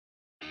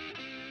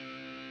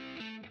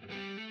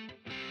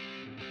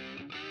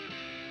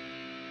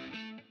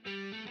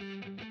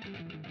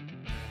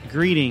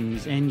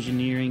Greetings,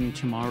 Engineering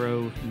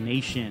Tomorrow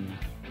Nation.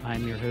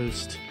 I'm your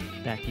host,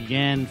 back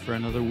again for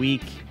another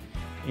week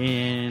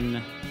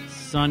in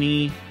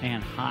sunny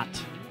and hot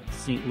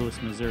St. Louis,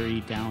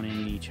 Missouri, down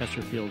in the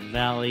Chesterfield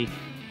Valley,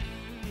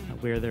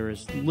 where there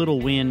is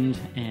little wind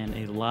and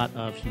a lot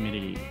of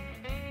humidity.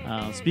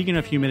 Speaking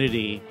of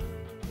humidity,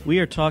 we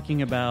are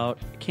talking about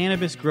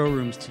cannabis grow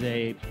rooms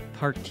today,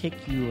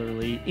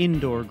 particularly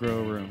indoor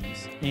grow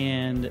rooms.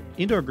 And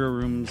indoor grow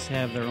rooms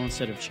have their own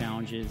set of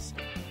challenges.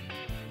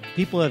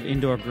 People have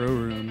indoor grow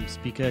rooms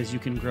because you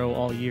can grow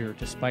all year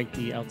despite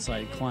the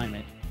outside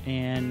climate.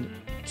 And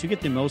to get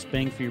the most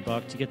bang for your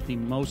buck, to get the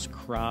most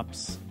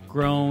crops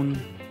grown,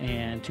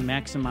 and to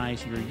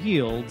maximize your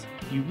yield,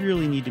 you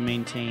really need to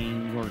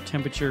maintain your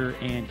temperature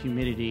and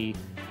humidity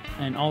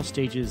in all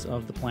stages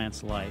of the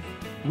plant's life.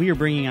 We are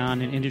bringing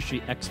on an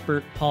industry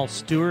expert, Paul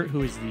Stewart,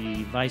 who is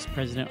the Vice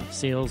President of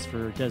Sales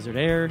for Desert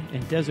Air,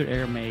 and Desert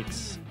Air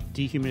makes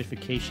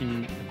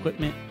dehumidification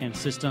equipment and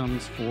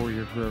systems for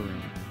your grow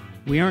room.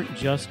 We aren't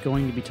just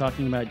going to be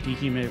talking about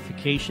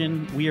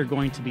dehumidification. We are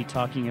going to be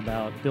talking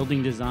about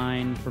building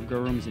design for grow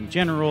rooms in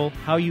general,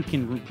 how you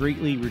can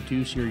greatly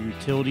reduce your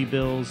utility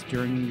bills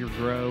during your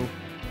grow,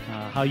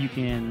 how you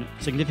can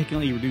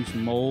significantly reduce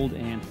mold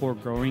and poor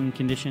growing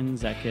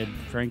conditions that could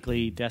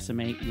frankly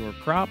decimate your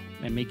crop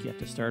and make you have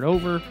to start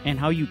over, and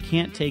how you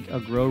can't take a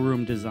grow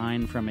room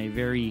design from a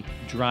very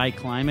dry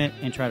climate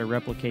and try to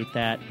replicate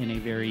that in a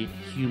very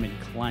humid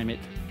climate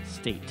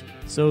state.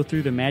 So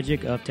through the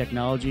magic of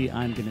technology,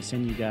 I'm going to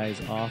send you guys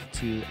off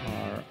to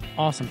our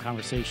awesome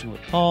conversation with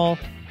Paul.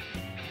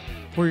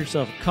 Pour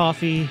yourself a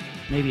coffee,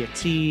 maybe a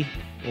tea,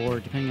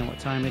 or depending on what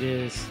time it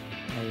is,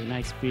 a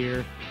nice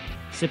beer.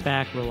 Sit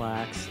back,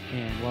 relax,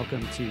 and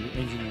welcome to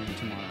Engineering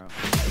Tomorrow.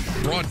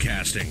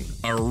 Broadcasting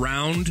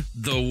around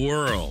the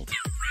world.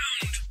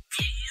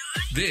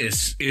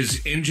 This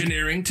is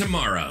Engineering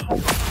Tomorrow,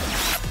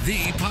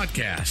 the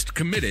podcast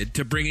committed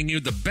to bringing you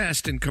the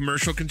best in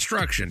commercial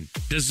construction,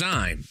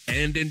 design,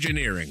 and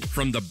engineering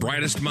from the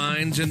brightest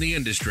minds in the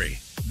industry.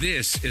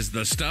 This is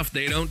the stuff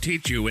they don't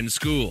teach you in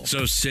school.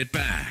 So sit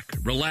back,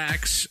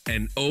 relax,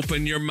 and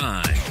open your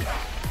mind.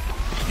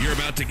 You're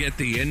about to get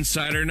the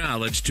insider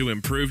knowledge to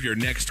improve your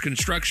next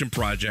construction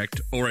project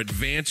or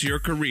advance your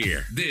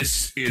career.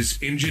 This is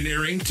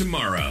Engineering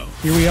Tomorrow.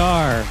 Here we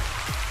are.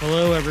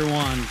 Hello,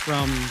 everyone,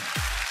 from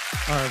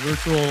our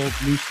virtual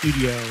new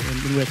studio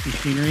in Midwest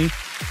Machinery.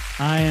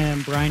 I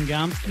am Brian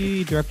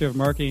Gomski, Director of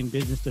Marketing and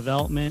Business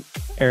Development.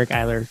 Eric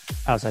Eyler,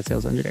 Outside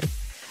Sales Engineer.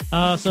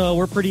 So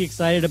we're pretty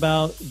excited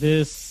about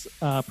this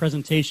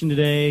presentation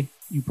today.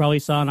 You probably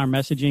saw in our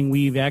messaging,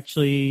 we've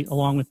actually,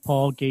 along with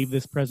Paul, gave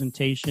this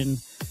presentation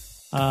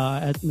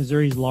at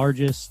Missouri's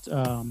largest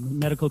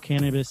medical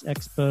cannabis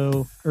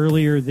expo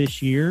earlier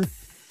this year.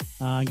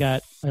 I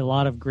got a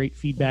lot of great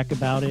feedback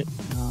about it.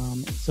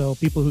 So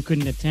people who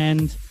couldn't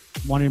attend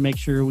wanted to make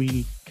sure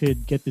we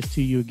could get this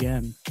to you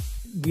again.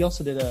 We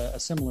also did a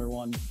similar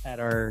one at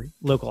our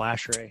local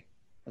ASHRAE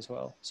as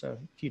well. So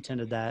if you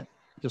attended that,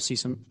 you'll see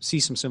some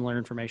similar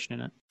information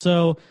in it.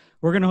 So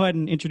we're going to go ahead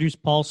and introduce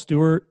Paul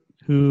Stewart,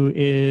 who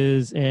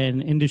is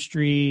an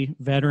industry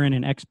veteran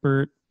and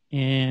expert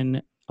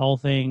in all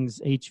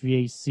things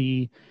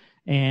HVAC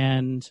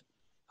and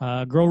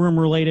grow room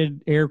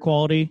related air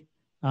quality.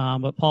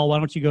 But Paul, why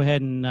don't you go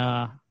ahead and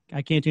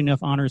I can't do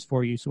enough honors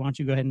for you, so why don't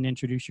you go ahead and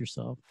introduce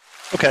yourself?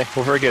 Okay,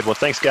 well, very good. Well,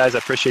 thanks, guys. I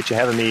appreciate you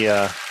having me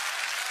on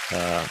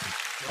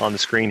the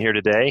screen here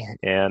today,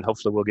 and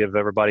hopefully we'll give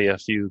everybody a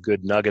few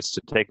good nuggets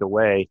to take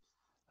away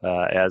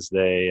as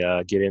they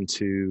get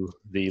into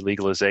the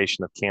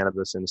legalization of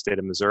cannabis in the state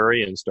of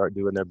Missouri and start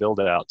doing their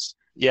build-outs.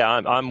 Yeah,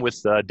 I'm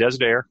with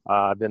Desert Air.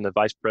 I've been the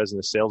Vice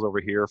President of Sales over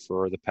here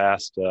for the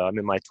past, I'm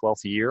in my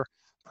 12th year.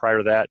 Prior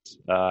to that,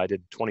 I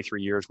did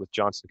 23 years with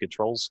Johnson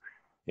Controls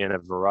in a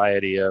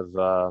variety of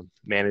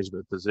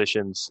management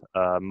positions,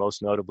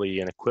 most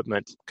notably in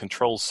equipment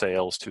control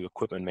sales to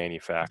equipment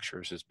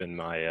manufacturers has been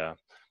my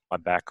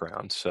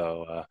background.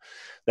 So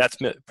that's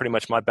pretty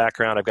much my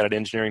background. I've got an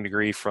engineering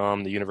degree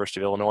from the University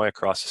of Illinois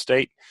across the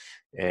state.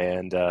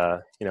 And,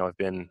 I've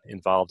been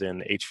involved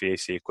in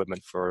HVAC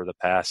equipment for the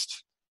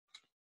past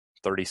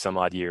 30 some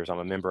odd years. I'm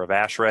a member of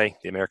ASHRAE,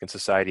 the American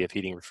Society of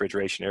Heating,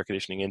 Refrigeration, Air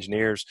Conditioning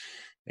Engineers.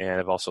 And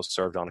I've also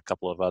served on a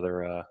couple of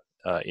other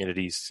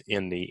entities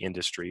in the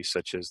industry,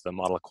 such as the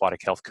Model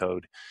Aquatic Health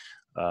Code,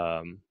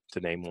 to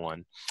name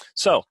one.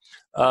 So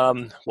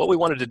what we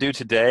wanted to do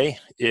today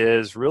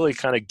is really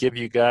kind of give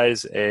you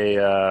guys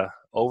a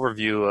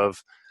overview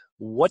of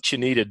what you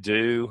need to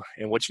do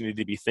and what you need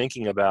to be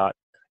thinking about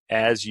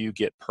as you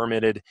get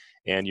permitted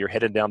and you're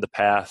headed down the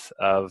path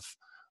of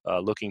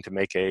looking to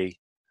make a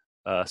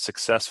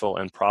successful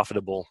and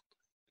profitable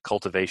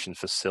cultivation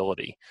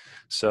facility.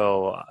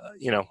 So,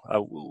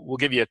 we'll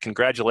give you a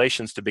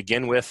congratulations to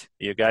begin with.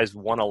 You guys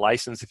won a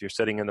license. If you're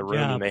sitting in the room,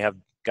 Yeah. You may have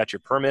got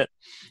your permit.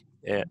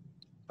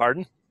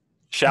 Pardon? I'm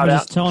Shout out.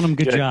 just telling them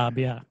good job.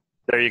 Yeah.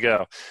 There you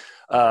go.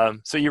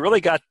 So you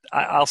really got,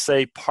 I'll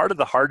say, part of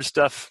the hard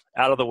stuff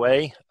out of the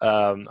way.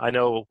 I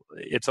know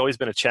it's always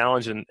been a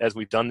challenge, and as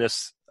we've done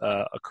this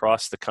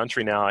across the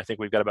country now, I think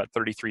we've got about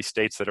 33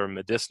 states that are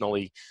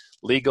medicinally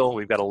legal.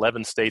 We've got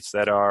 11 states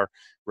that are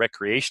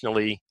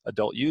recreationally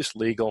adult use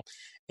legal,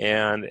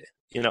 and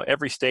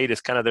every state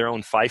is kind of their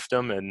own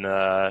fiefdom,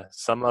 and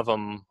some of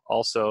them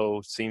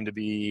also seem to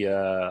be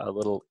a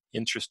little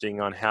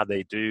interesting on how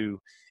they do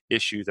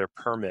issue their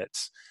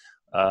permits.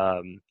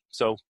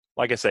 So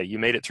like I say, you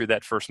made it through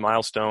that first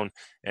milestone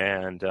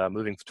and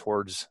moving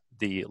towards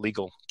the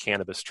legal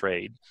cannabis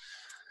trade.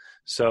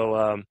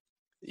 So,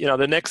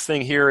 the next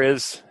thing here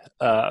is,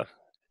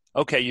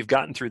 okay, you've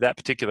gotten through that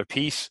particular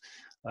piece.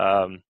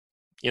 A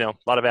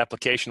lot of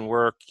application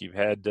work. You've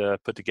had to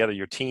put together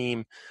your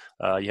team.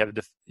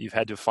 You've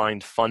had to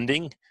find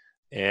funding.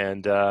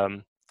 And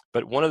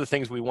but one of the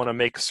things we want to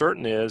make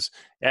certain is,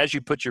 as you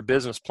put your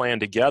business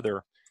plan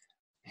together,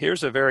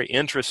 here's a very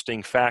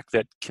interesting fact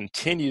that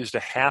continues to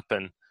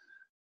happen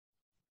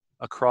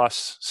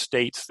across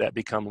states that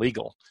become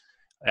legal.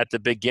 At the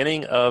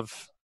beginning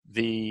of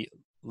the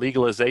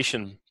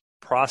legalization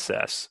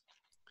process,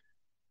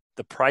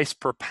 the price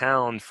per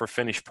pound for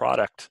finished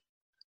product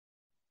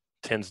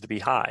tends to be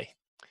high.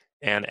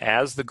 And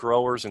as the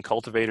growers and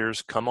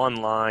cultivators come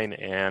online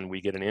and we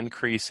get an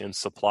increase in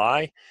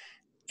supply,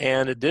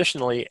 and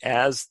additionally,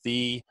 as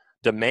the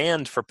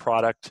demand for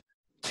product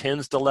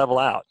tends to level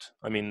out.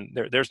 I mean,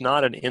 there's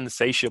not an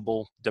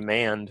insatiable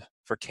demand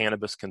for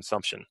cannabis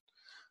consumption.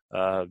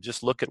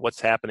 Just look at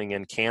what's happening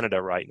in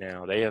Canada right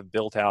now. They have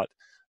built out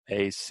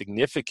a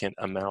significant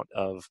amount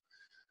of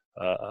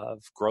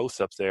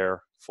growth up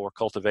there for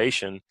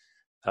cultivation.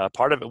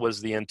 Part of it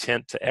was the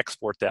intent to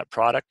export that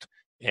product,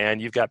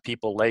 and you've got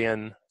people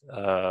laying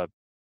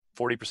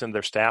 40% of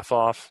their staff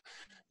off.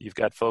 You've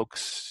got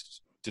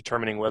folks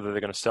determining whether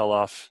they're going to sell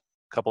off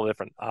a couple of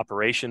different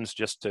operations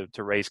just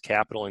to raise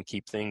capital and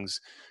keep things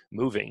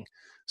moving.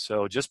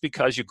 So just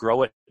because you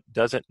grow it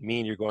doesn't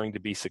mean you're going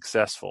to be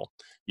successful.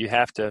 You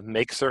have to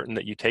make certain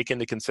that you take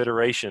into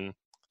consideration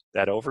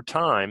that over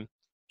time,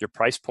 your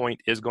price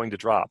point is going to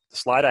drop. The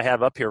slide I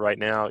have up here right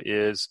now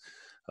is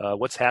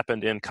what's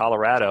happened in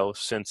Colorado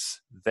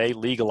since they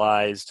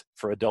legalized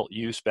for adult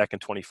use back in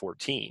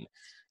 2014.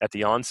 At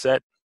the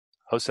onset,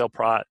 wholesale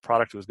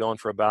product was going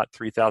for about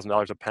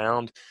 $3,000 a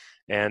pound,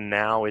 and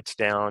now it's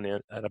down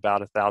at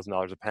about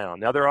 $1,000 a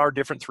pound. Now there are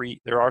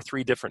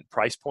three different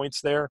price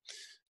points there.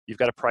 You've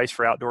got a price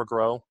for outdoor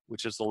grow,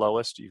 which is the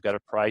lowest. You've got a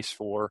price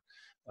for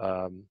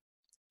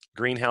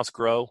greenhouse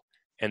grow,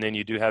 and then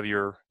you do have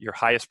your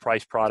highest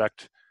price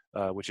product,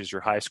 which is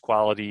your highest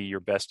quality, your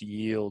best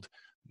yield,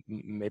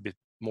 maybe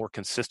more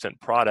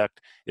consistent product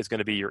is going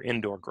to be your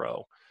indoor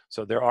grow.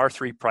 So there are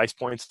three price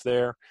points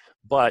there,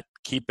 but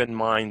keep in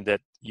mind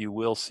that you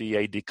will see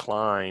a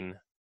decline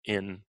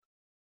in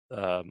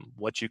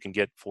what you can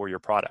get for your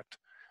product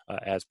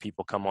as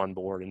people come on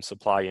board and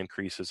supply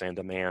increases and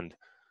demand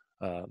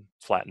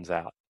flattens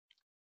out.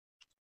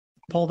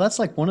 Paul, that's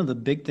like one of the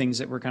big things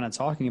that we're kind of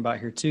talking about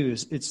here too,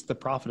 is it's the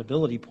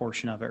profitability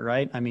portion of it,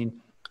 right? I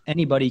mean,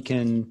 anybody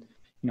can,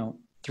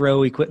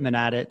 throw equipment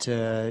at it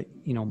to,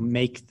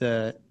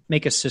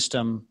 make a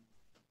system,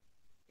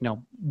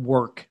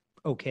 work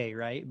okay,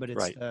 right? But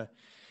it's right.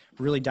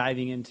 Really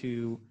diving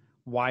into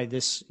why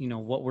this,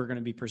 what we're going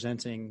to be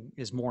presenting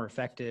is more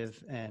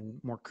effective and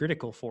more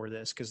critical for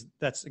this, because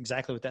that's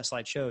exactly what that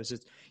slide shows.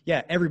 It's,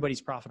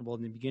 everybody's profitable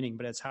in the beginning,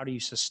 but it's how do you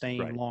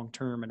sustain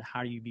long-term, and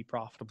how do you be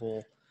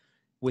profitable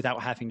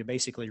without having to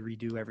basically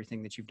redo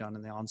everything that you've done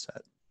in the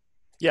onset?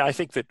 Yeah, I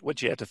think that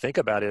what you have to think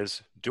about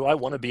is, do I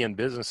want to be in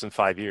business in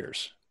 5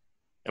 years?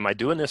 Am I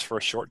doing this for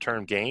a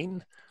short-term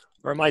gain,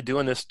 or am I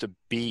doing this to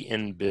be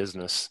in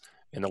business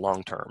in the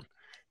long term?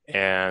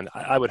 And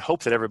I would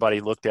hope that everybody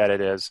looked at it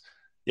as,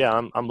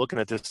 I'm looking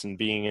at this and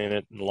being in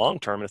it in the long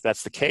term. And if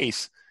that's the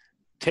case,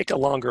 take a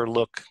longer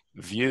look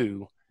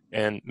view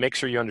and make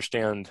sure you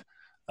understand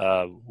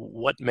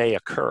what may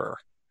occur.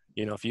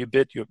 If you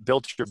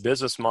built your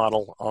business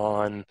model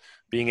on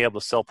being able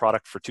to sell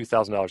product for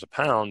 $2,000 a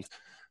pound,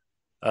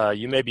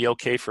 you may be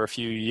okay for a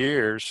few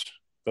years,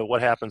 but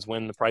what happens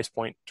when the price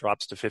point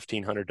drops to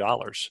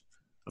 $1,500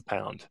 a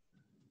pound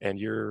and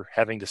you're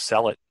having to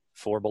sell it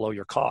for below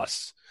your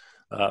costs?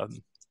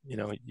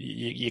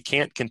 You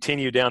can't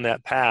continue down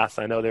that path.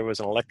 I know there was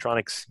an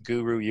electronics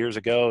guru years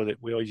ago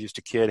that we always used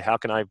to kid, how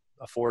can I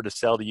afford to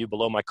sell to you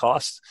below my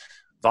costs?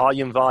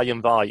 Volume,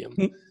 volume, volume.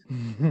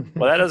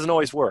 Well, that doesn't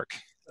always work.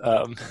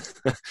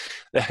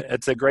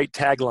 It's a great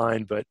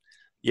tagline, but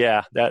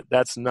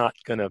that's not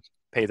going to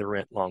pay the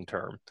rent long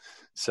term.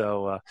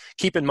 So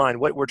keep in mind,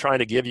 what we're trying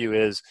to give you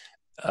is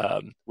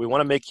we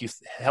want to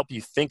help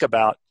you think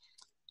about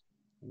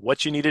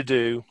what you need to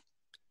do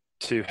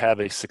to have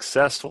a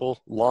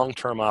successful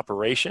long-term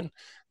operation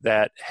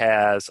that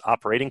has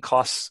operating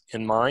costs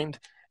in mind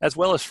as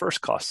well as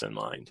first costs in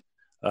mind.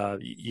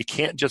 You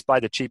can't just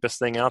buy the cheapest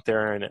thing out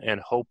there and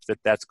hope that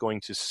that's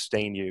going to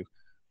sustain you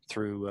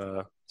through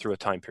a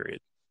time period.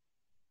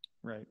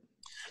 Right.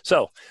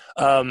 So,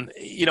 on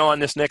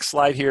this next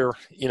slide here,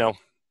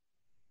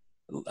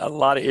 a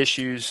lot of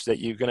issues that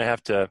you're going to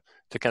have to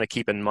kind of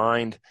keep in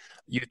mind.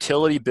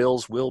 Utility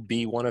bills will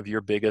be one of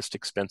your biggest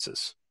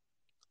expenses.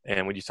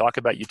 And when you talk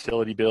about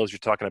utility bills, you're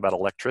talking about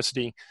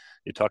electricity,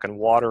 you're talking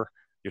water,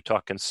 you're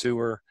talking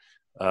sewer,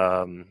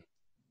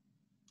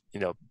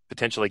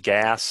 potentially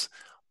gas.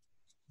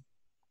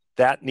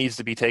 That needs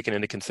to be taken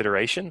into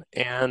consideration.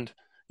 And,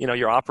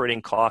 your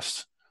operating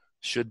costs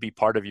should be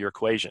part of your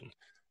equation.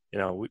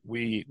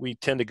 We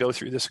tend to go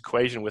through this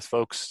equation with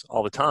folks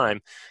all the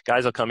time.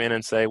 Guys will come in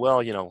and say,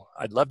 well,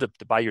 I'd love to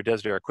buy your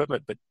desert air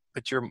equipment, but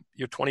you're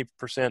 20%,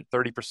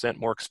 30%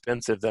 more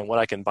expensive than what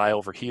I can buy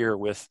over here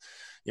with,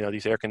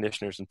 these air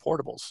conditioners and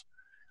portables.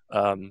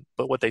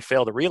 But what they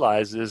fail to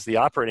realize is the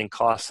operating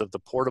costs of the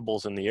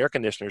portables and the air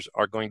conditioners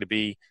are going to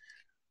be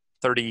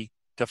 30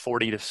 to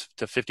 40 to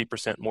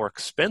 50% more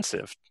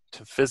expensive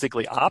to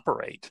physically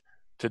operate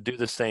to do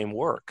the same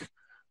work.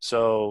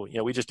 So,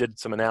 we just did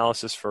some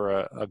analysis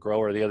for a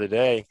grower the other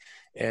day,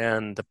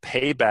 and the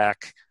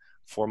payback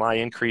for my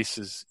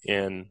increases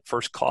in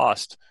first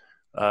cost,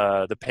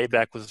 the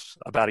payback was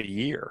about a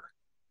year.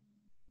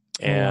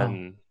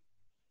 And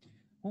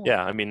wow.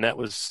 Yeah, I mean, that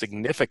was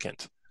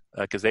significant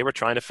because they were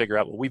trying to figure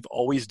out, well, we've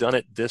always done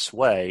it this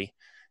way,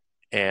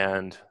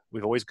 and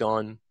we've always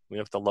gone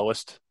with the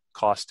lowest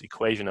cost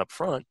equation up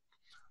front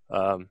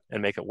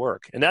and make it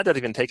work. And that doesn't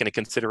even take into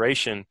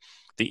consideration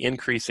the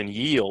increase in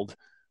yield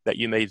that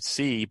you may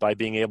see by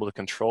being able to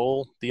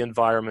control the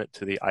environment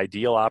to the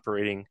ideal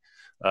operating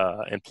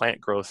and plant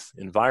growth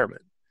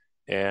environment.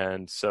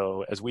 And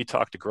so as we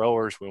talk to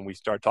growers, when we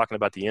start talking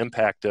about the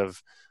impact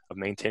of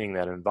maintaining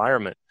that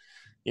environment,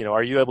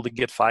 are you able to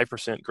get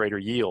 5% greater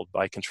yield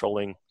by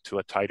controlling to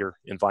a tighter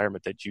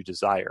environment that you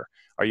desire?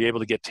 Are you able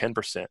to get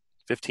 10%,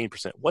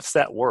 15%? What's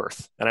that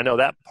worth? And I know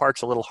that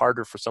part's a little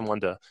harder for someone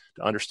to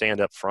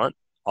understand up front.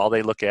 All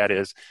they look at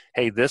is,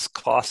 hey, this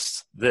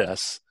costs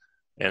this,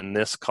 and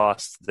this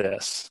costs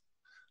this.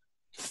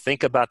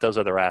 Think about those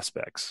other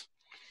aspects.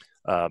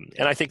 And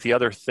I think the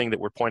other thing that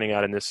we're pointing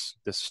out in this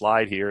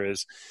slide here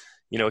is,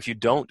 if you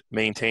don't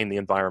maintain the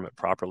environment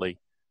properly,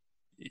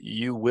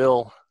 you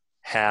will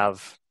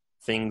have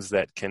things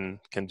that can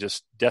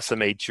just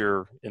decimate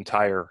your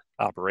entire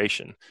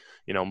operation.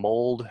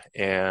 Mold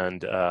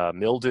and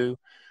mildew.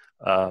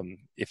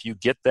 If you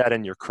get that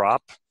in your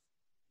crop,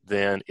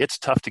 then it's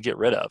tough to get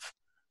rid of.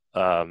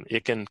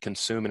 It can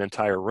consume an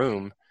entire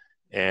room.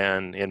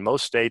 And in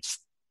most states,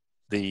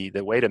 the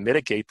way to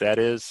mitigate that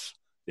is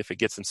if it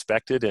gets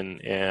inspected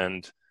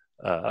and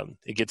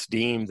it gets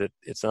deemed that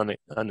it's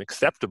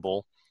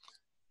unacceptable,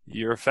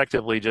 you're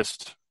effectively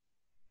just,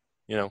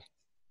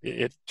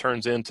 it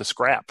turns into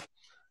scrap.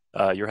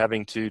 You're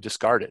having to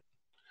discard it.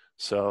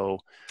 So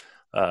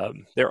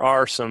there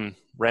are some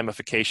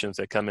ramifications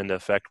that come into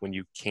effect when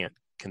you can't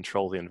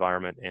control the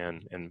environment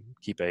and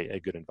keep a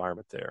good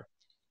environment there.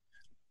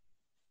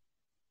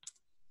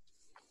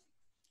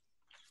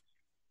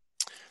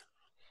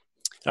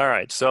 All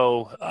right,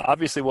 so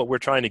obviously what we're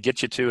trying to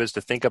get you to is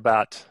to think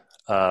about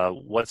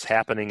what's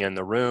happening in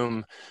the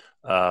room,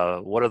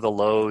 what are the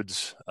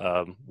loads,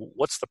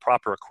 what's the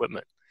proper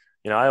equipment.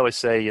 I always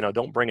say,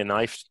 don't bring a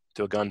knife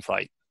to a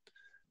gunfight.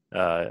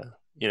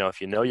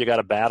 If you got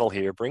a battle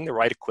here, bring the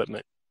right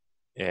equipment.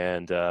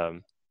 And,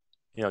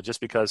 just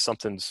because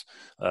something's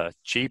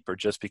cheap or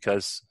just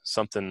because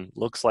something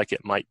looks like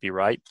it might be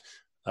right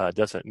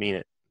doesn't mean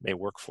it may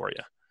work for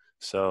you.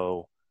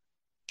 So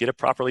get a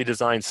properly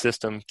designed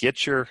system,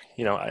 get your,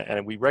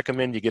 and we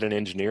recommend you get an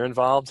engineer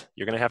involved.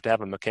 You're going to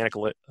have a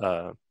mechanical,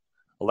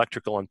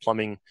 electrical, and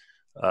plumbing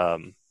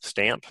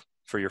stamp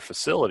for your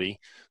facility.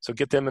 So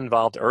get them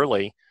involved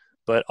early,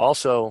 but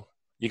also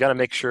you got to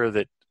make sure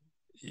that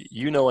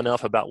you know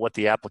enough about what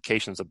the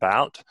application's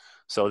about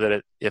so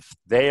that if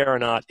they are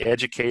not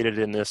educated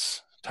in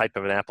this type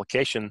of an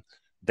application,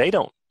 they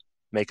don't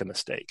make a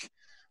mistake.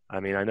 I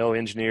mean, I know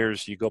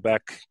engineers, you go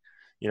back,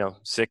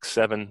 6,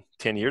 7,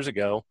 10 years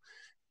ago,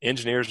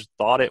 engineers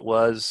thought it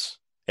was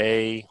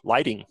a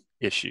lighting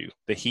issue.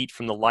 The heat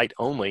from the light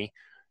only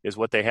is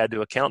what they had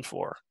to account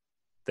for.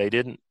 They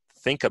didn't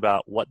think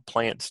about what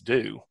plants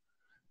do.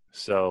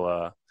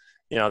 So,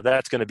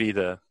 that's going to be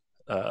the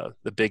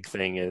big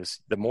thing is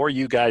the more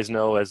you guys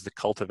know as the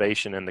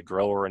cultivation and the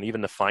grower and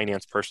even the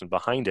finance person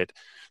behind it,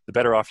 the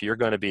better off you're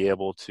going to be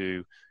able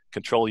to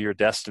control your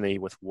destiny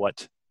with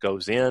what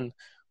goes in,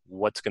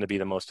 what's going to be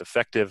the most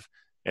effective,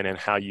 and then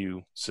how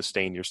you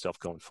sustain yourself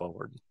going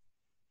forward.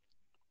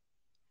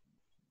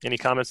 Any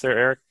comments there,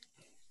 Eric?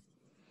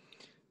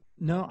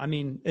 No, I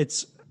mean,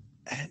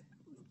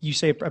 you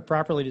say a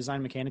properly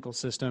designed mechanical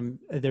system,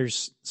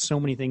 there's so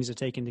many things to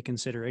take into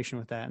consideration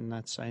with that. And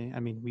that's,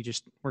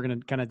 we're going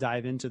to kind of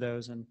dive into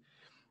those. And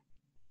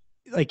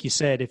like you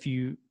said,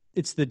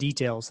 it's the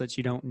details that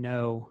you don't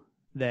know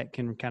that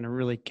can kind of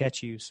really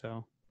catch you.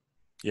 So.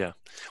 Yeah.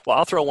 Well,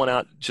 I'll throw one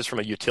out just from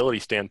a utility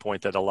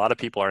standpoint that a lot of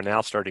people are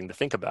now starting to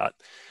think about,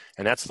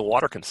 and that's the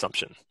water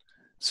consumption.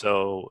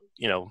 So,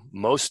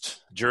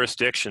 most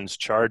jurisdictions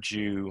charge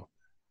you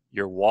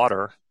your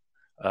water.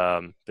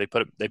 They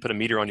put a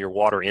meter on your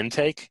water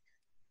intake,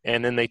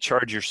 and then they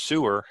charge your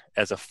sewer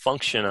as a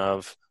function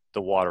of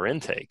the water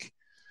intake.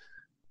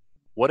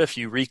 What if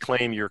you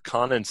reclaim your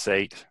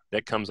condensate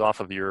that comes off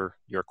of your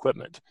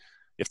equipment?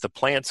 If the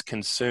plants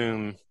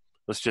consume,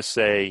 let's just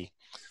say,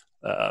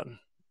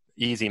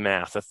 easy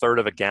math, a third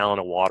of a gallon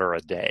of water a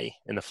day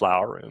in the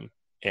flower room,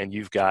 and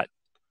you've got,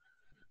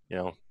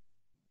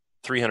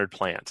 300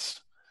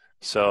 plants.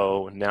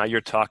 So now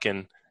you're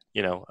talking,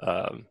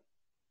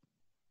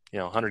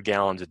 100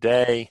 gallons a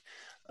day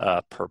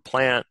per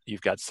plant.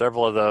 You've got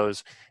several of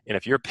those. And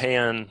if you're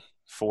paying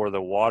for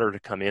the water to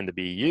come in to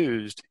be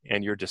used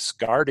and you're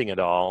discarding it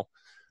all,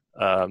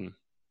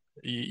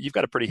 you've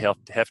got a pretty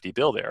hefty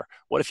bill there.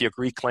 What if you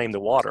reclaim the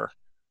water?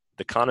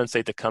 The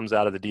condensate that comes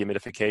out of the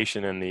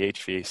dehumidification and the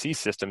HVAC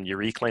system, you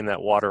reclaim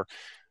that water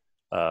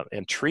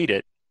and treat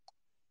it,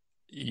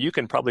 you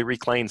can probably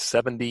reclaim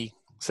 70%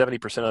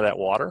 of that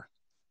water.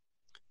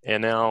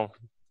 And now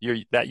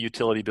that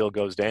utility bill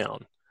goes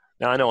down.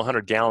 Now, I know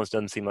 100 gallons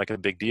doesn't seem like a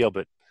big deal,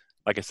 but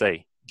like I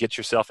say, get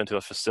yourself into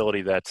a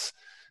facility that's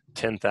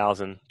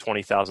 10,000,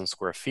 20,000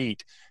 square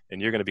feet,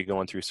 and you're going to be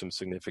going through some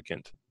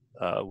significant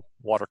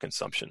water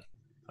consumption.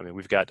 I mean,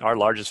 we've got our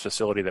largest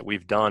facility that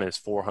we've done is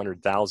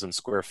 400,000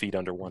 square feet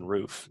under one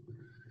roof.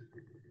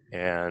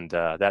 And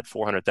that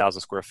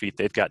 400,000 square feet,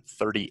 they've got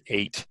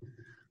 38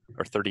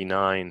 or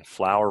 39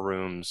 flower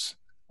rooms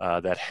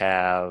that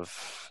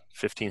have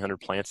 1,500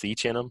 plants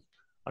each in them.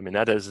 I mean,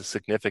 that is a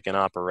significant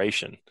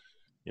operation.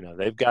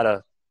 They've got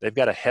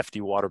a hefty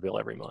water bill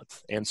every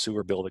month and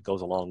sewer bill that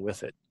goes along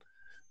with it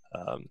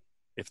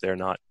if they're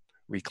not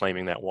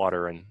reclaiming that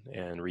water and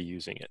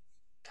reusing it.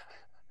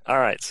 All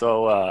right,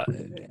 so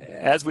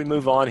as we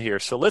move on here,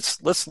 so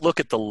let's look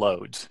at the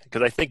loads,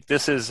 because I think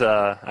this is,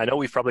 I know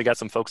we've probably got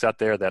some folks out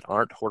there that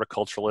aren't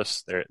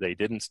horticulturalists. They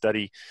didn't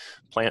study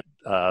plant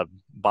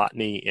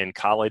botany in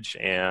college,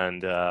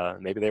 and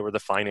maybe they were the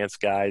finance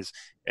guys,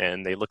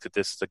 and they looked at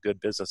this as a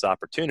good business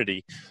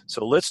opportunity.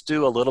 So let's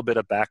do a little bit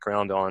of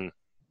background on,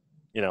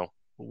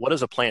 what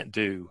does a plant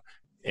do,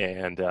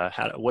 and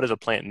what does a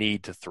plant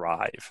need to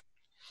thrive?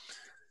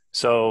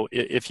 So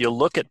if you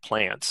look at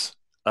plants,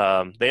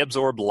 they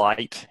absorb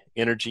light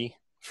energy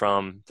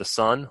from the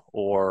sun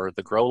or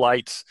the grow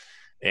lights,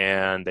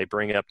 and they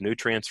bring up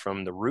nutrients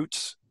from the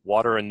roots,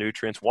 water and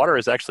nutrients. Water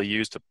is actually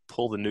used to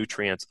pull the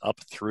nutrients up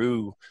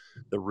through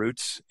the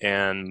roots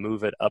and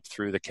move it up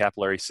through the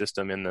capillary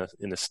system in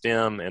the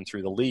stem and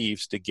through the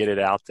leaves to get it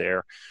out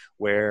there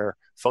where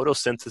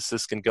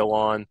photosynthesis can go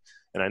on.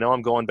 And I know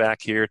I'm going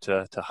back here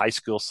to high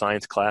school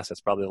science class.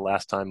 That's probably the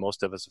last time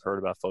most of us have heard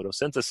about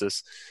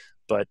photosynthesis,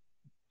 but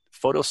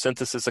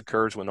photosynthesis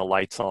occurs when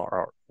lights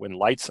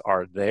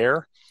are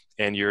there,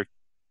 and you're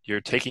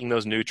taking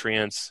those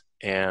nutrients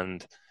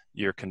and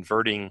you're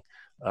converting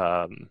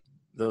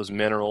those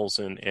minerals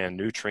and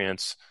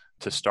nutrients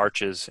to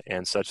starches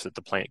and such that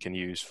the plant can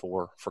use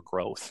for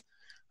growth.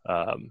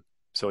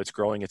 So it's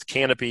growing its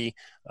canopy.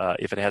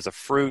 If it has a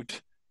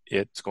fruit,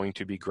 it's going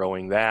to be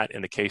growing that.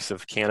 In the case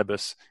of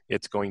cannabis,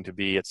 it's going to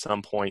be at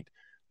some point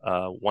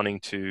wanting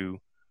to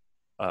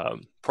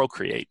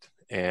procreate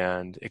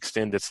and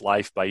extend its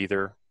life by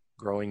either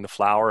growing the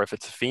flower if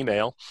it's a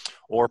female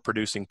or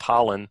producing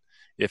pollen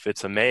if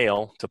it's a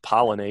male to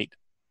pollinate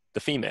the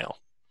female.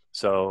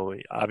 So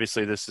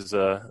obviously this is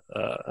a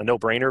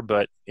no-brainer,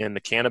 but in the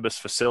cannabis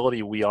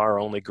facility, we are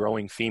only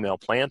growing female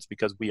plants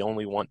because we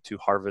only want to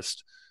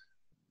harvest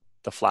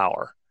the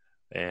flower,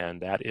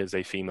 and that is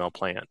a female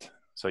plant.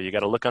 So you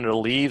got to look under the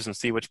leaves and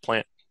see which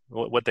plant,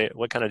 what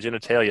kind of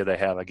genitalia they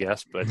have, I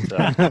guess. But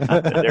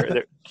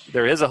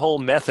there is a whole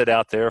method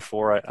out there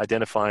for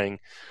identifying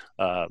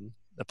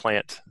the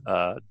plant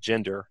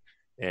gender,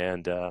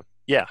 and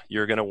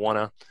you're going to want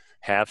to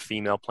have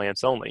female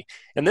plants only.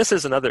 And this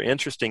is another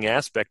interesting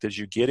aspect as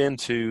you get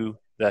into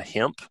the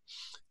hemp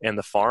and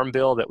the farm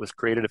bill that was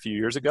created a few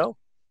years ago.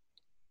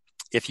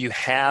 If you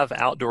have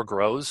outdoor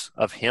grows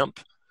of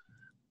hemp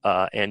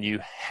and you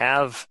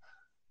have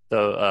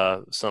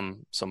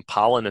some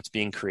pollen that's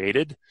being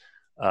created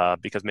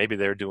because maybe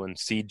they're doing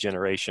seed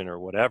generation or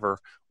whatever,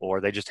 or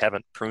they just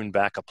haven't pruned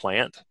back a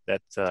plant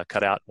that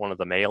cut out one of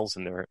the males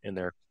in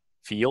their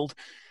field,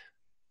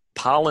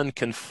 pollen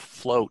can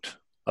float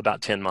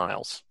about 10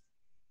 miles.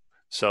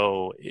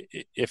 So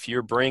if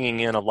you're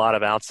bringing in a lot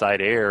of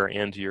outside air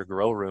into your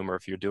grow room, or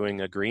if you're doing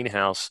a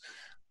greenhouse,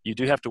 you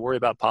do have to worry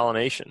about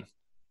pollination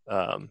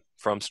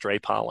from stray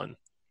pollen.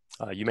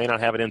 You may not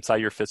have it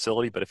inside your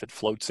facility, but if it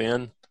floats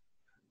in,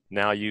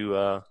 now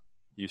you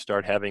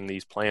start having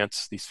these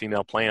plants, these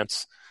female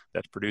plants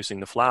that's producing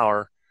the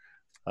flower.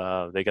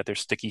 They got their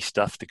sticky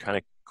stuff to kind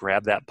of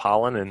grab that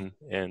pollen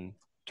and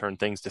turn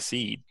things to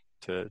seed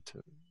to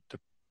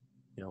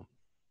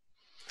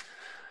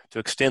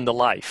extend the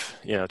life,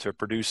 to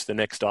produce the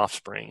next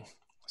offspring.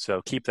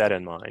 So keep that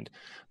in mind.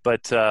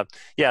 But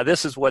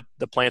this is what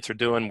the plants are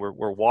doing.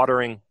 We're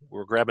watering,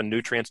 we're grabbing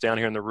nutrients down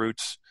here in the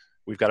roots.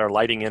 We've got our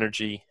lighting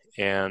energy,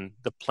 and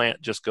the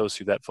plant just goes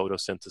through that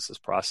photosynthesis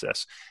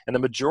process. And the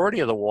majority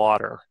of the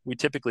water, we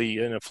typically,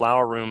 in a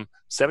flower room,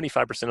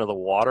 75% of the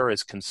water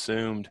is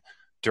consumed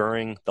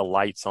during the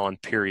lights on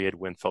period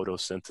when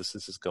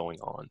photosynthesis is going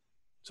on.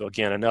 So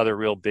again, another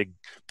real big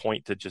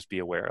point to just be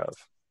aware of.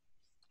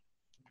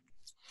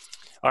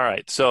 All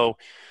right, so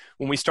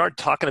when we start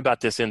talking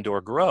about this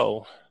indoor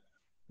grow,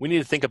 we need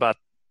to think about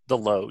the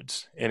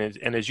loads. And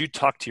as you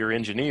talk to your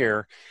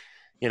engineer,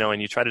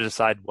 and you try to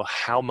decide, well,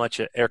 how much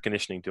air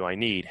conditioning do I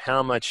need?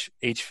 How much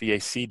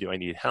HVAC do I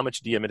need? How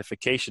much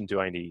dehumidification do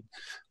I need?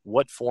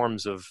 What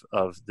forms of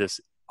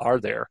this are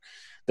there?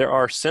 There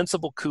are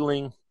sensible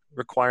cooling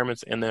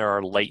requirements and there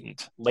are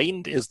latent.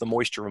 Latent is the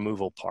moisture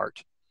removal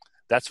part.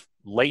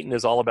 Latent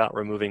is all about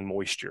removing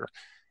moisture.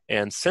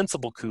 And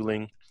sensible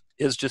cooling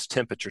is just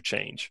temperature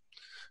change.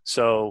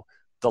 So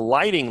the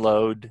lighting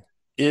load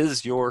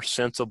is your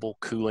sensible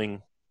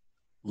cooling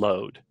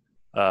load.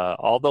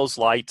 All those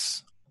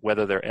lights,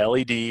 whether they're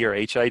LED or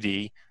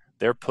HID,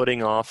 they're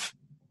putting off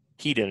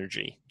heat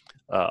energy.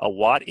 A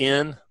watt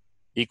in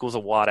equals a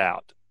watt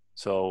out.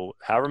 So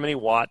however many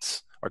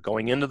watts are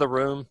going into the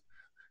room,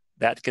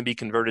 that can be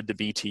converted to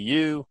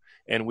BTU,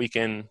 and we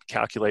can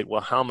calculate,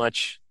 well, how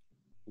much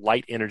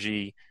light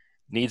energy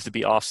needs to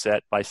be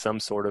offset by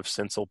some sort of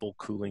sensible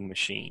cooling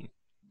machine.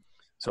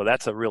 So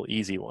that's a real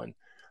easy one.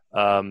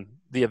 The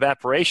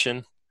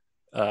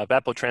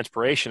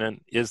evapotranspiration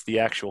is the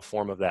actual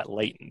form of that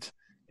latent.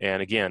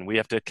 And again, we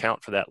have to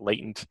account for that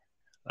latent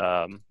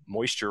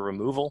moisture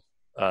removal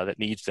that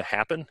needs to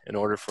happen in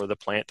order for the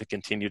plant to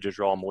continue to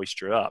draw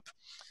moisture up.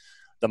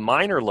 The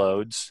minor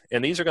loads,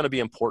 and these are going to be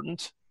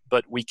important,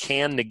 but we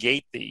can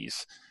negate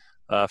these.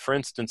 For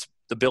instance,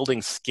 the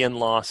building's skin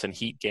loss and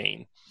heat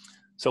gain.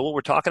 So what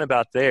we're talking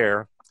about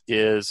there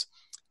is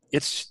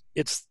it's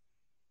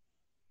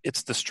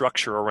the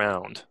structure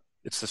around.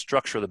 It's the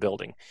structure of the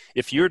building.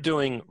 If you're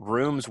doing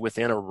rooms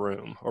within a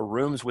room or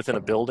rooms within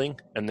a building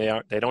and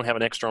they don't have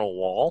an external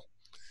wall,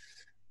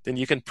 then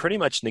you can pretty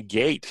much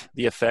negate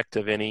the effect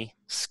of any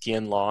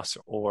skin loss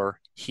or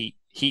heat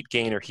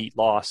gain or heat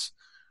loss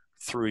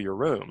through your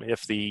room.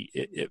 If the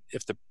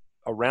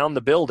around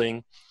the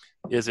building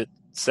is at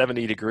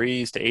 70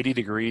 degrees to 80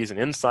 degrees and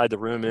inside the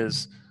room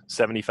is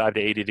 75 to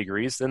 80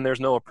 degrees, then there's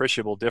no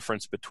appreciable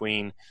difference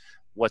between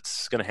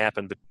what's going to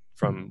happen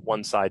from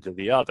one side to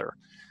the other.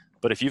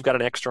 But if you've got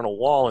an external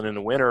wall and in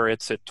the winter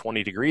it's at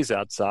 20 degrees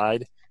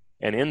outside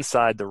and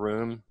inside the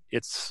room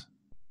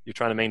you're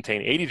trying to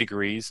maintain 80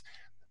 degrees,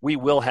 we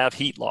will have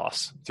heat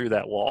loss through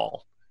that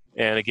wall.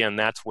 And again,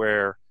 that's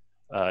where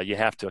you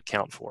have to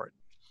account for it.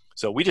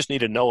 So we just need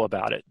to know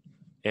about it.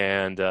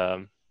 And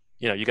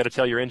you got to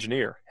tell your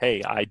engineer,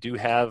 hey, I do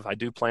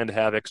plan to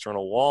have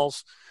external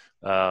walls.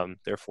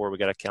 Therefore, we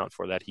got to account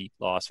for that heat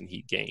loss and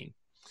heat gain.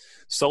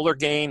 Solar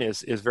gain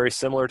is very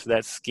similar to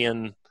that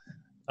skin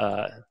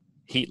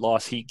heat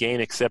loss, heat gain,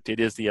 except it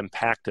is the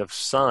impact of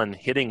sun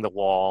hitting the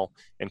wall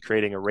and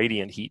creating a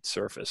radiant heat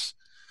surface.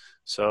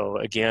 So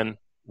again,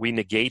 we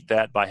negate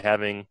that by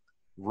having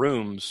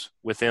rooms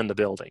within the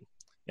building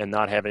and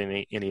not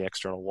having any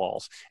external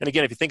walls. And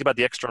again, if you think about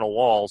the external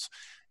walls,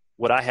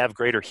 would I have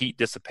greater heat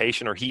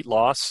dissipation or heat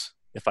loss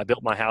if I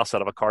built my house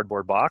out of a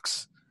cardboard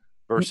box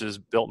versus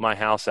built my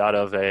house out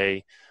of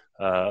a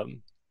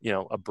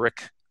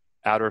brick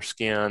outer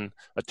skin,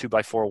 a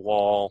 2x4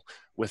 wall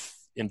with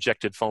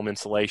injected foam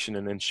insulation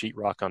and then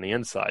sheetrock on the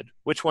inside?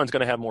 Which one's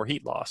going to have more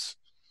heat loss?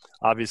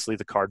 Obviously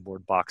the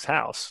cardboard box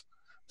house.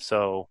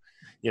 So,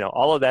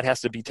 all of that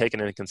has to be taken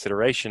into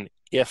consideration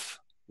if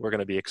we're going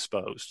to be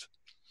exposed.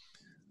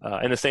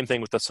 And the same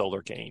thing with the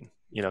solar gain.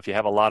 If you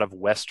have a lot of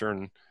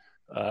western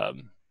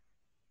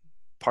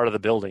part of the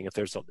building,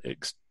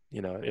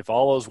 if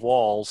all those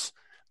walls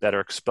that are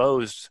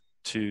exposed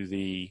to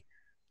the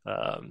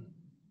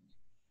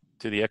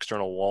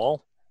external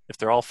wall, if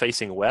they're all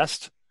facing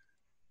west,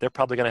 they're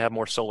probably going to have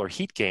more solar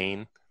heat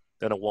gain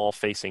than a wall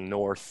facing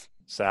north,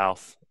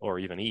 south, or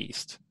even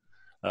east.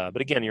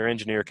 But again, your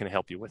engineer can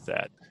help you with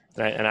that.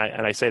 And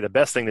I say the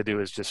best thing to do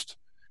is just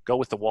go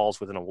with the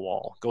walls within a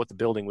wall. Go with the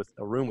building with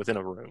a room within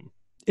a room.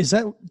 Is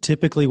that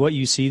typically what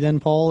you see then,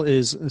 Paul,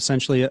 is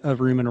essentially a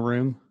room in a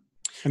room?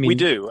 I mean, we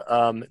do,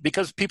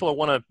 because people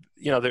want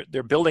to,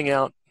 they're building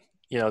out,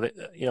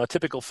 a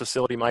typical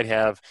facility might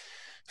have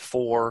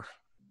 4,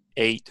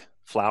 8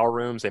 flower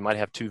rooms. They might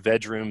have 2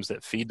 veg rooms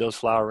that feed those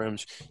flower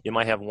rooms. You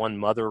might have 1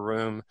 mother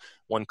room,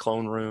 1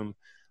 clone room,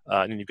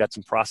 and you've got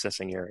some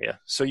processing area.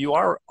 So you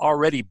are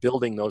already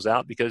building those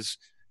out because,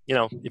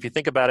 if you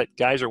think about it,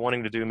 guys are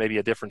wanting to do maybe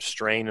a different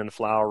strain in the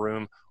flower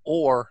room,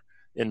 or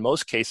in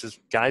most cases,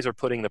 guys are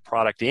putting the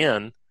product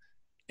in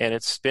and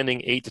it's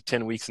spending 8 to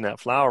 10 weeks in that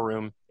flower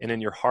room and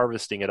then you're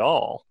harvesting it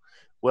all.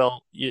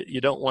 Well,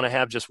 you don't want to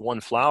have just 1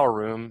 flower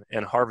room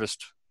and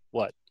harvest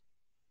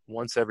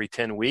once every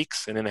 10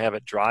 weeks and then have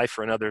it dry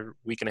for another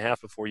week and a half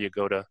before you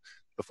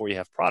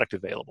have product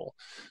available.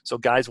 So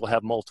guys will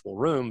have multiple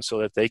rooms so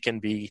that they can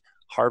be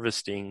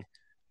harvesting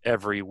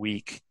every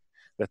week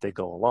that they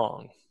go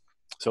along.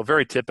 So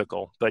very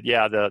typical. But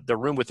yeah, the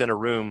room within a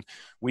room,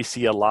 we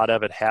see a lot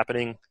of it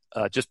happening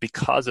just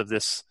because of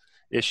this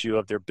issue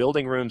of they're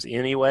building rooms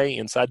anyway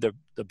inside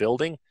the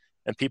building.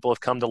 And people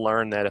have come to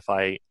learn that if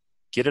I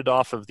get it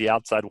off of the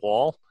outside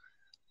wall,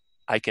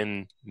 I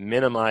can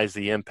minimize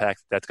the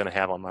impact that's going to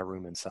have on my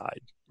room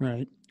inside.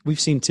 Right. we've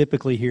seen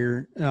typically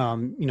here,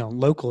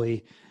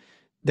 locally,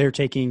 they're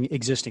taking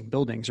existing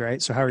buildings,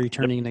 right? So how are you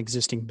turning an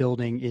existing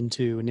building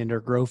into an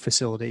indoor grow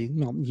facility?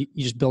 You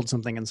just build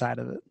something inside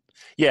of it.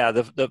 Yeah,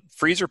 the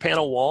freezer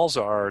panel walls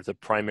are the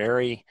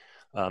primary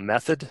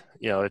method.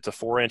 It's a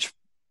 4-inch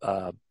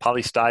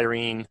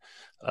polystyrene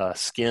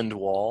skinned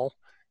wall,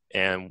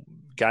 and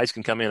guys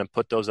can come in and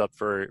put those up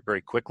very,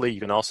 very quickly.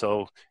 You can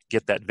also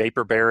get that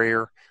vapor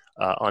barrier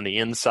on the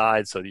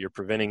inside so that you're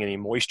preventing any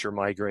moisture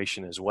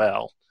migration as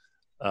well.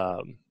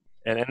 And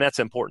that's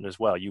important as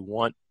well. You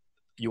want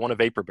a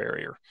vapor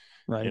barrier.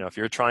 Right. If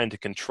you're trying to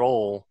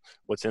control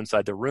what's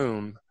inside the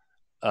room,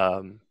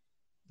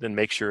 then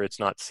make sure it's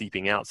not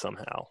seeping out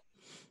somehow.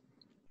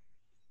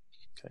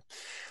 Okay.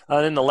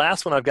 And then the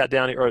last one I've got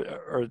down here,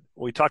 or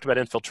we talked about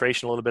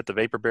infiltration a little bit, the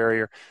vapor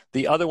barrier.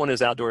 The other one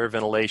is outdoor air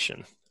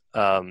ventilation.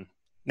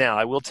 Now,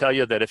 I will tell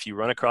you that if you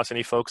run across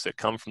any folks that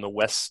come from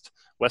the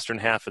western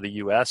half of the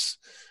U.S.,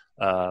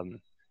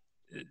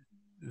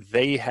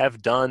 they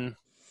have done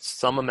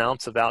some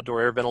amounts of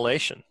outdoor air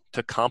ventilation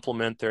to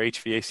complement their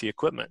HVAC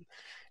equipment.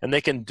 And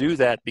they can do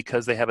that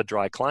because they have a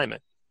dry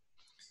climate.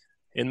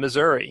 In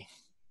Missouri,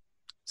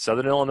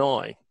 Southern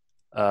Illinois,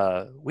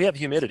 we have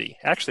humidity.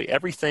 Actually,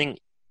 everything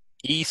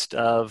east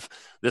of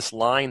this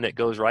line that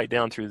goes right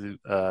down through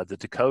the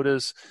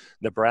Dakotas,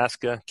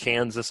 Nebraska,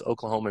 Kansas,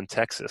 Oklahoma, and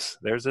Texas.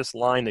 There's this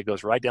line that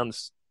goes right down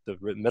the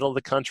middle of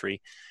the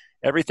country.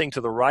 Everything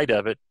to the right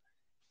of it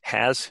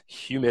has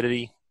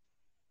humidity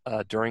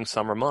during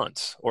summer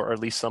months, or at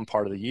least some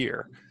part of the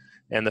year.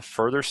 And the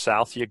further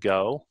south you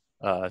go,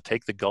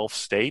 take the Gulf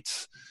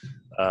states,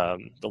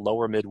 the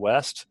lower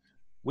Midwest,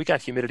 we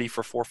got humidity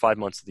for 4 or 5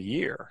 months of the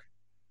year.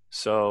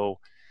 So,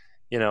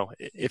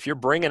 if you're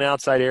bringing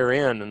outside air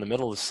in the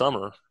middle of the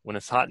summer when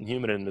it's hot and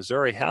humid in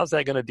Missouri, how's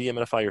that going to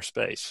dehumidify your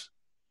space?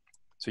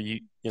 So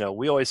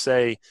we always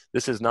say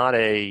this is not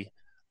a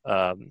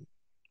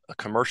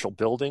commercial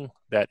building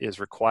that is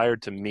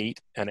required to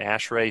meet an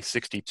ASHRAE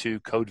 62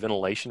 code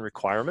ventilation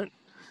requirement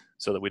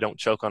so that we don't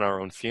choke on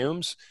our own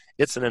fumes.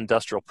 It's an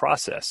industrial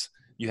process.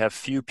 You have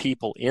few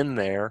people in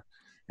there.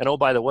 And oh,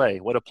 by the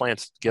way, what do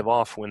plants give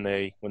off when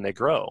they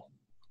grow?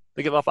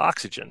 They give off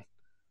oxygen.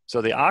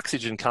 So the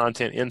oxygen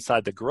content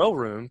inside the grow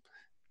room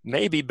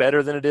may be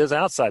better than it is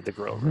outside the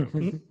grow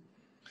room.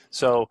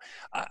 So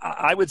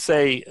I would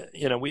say,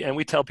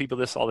 we tell people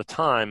this all the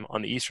time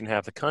on the eastern half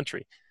of the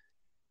country,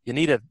 you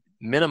need to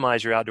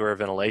minimize your outdoor air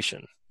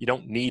ventilation. You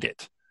don't need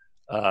it.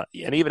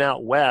 And even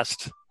out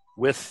west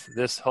with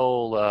this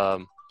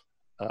whole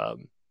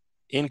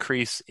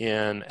increase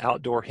in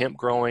outdoor hemp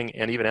growing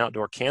and even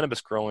outdoor cannabis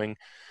growing,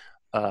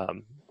 how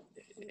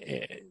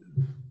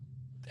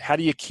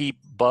do you keep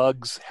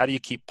bugs? How do you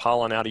keep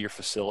pollen out of your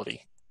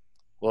facility?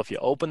 Well, if you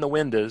open the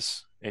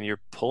windows and you're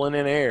pulling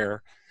in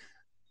air,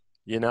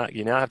 you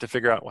now have to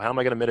figure out, well, how am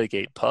I going to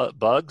mitigate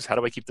bugs? How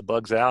do I keep the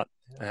bugs out?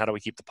 And how do we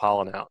keep the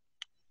pollen out?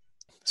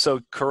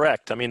 So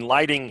correct. I mean,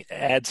 lighting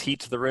adds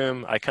heat to the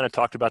room. I kind of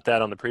talked about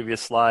that on the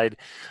previous slide.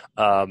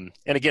 And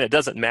again, it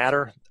doesn't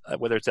matter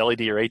whether it's LED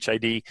or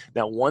HID.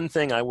 Now, one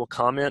thing I will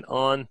comment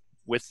on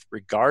with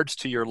regards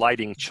to your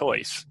lighting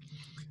choice,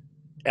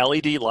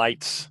 LED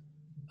lights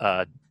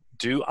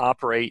do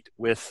operate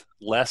with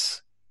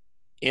less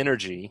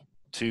energy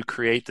to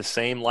create the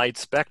same light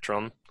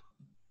spectrum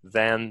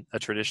than a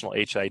traditional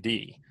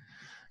HID.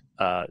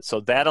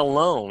 So that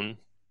alone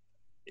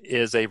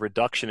is a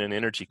reduction in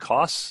energy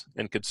costs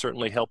and could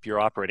certainly help your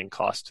operating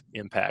cost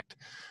impact.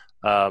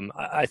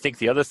 I think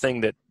the other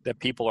thing that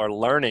people are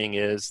learning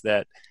is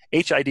that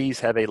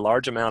HIDs have a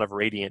large amount of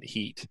radiant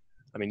heat.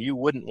 I mean, you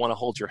wouldn't want to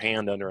hold your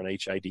hand under an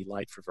HID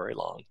light for very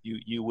long.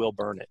 You will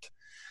burn it.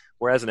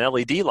 Whereas an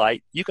LED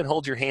light, you can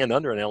hold your hand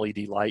under an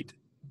LED light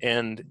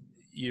and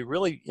you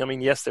really,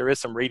 yes, there is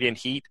some radiant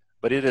heat,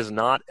 but it is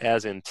not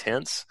as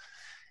intense.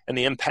 And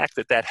the impact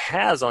that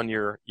has on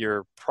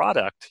your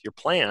product, your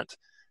plant,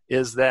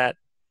 is that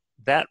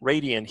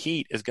radiant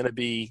heat is going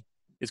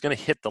to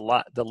hit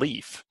the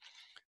leaf.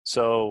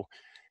 So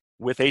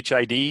with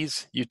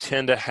HIDs, you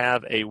tend to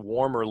have a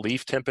warmer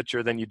leaf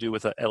temperature than you do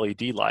with a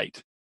LED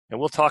light. And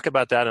we'll talk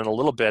about that in a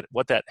little bit,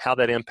 how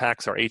that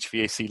impacts our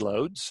HVAC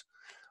loads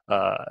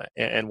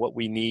and what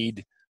we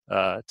need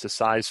to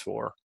size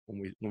for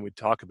when we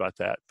talk about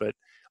that. But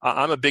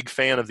I'm a big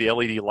fan of the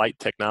LED light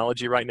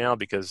technology right now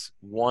because,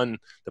 one,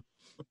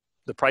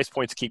 the price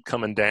points keep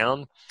coming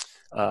down.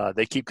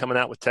 They keep coming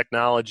out with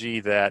technology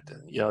that,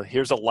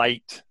 here's a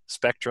light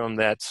spectrum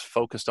that's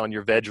focused on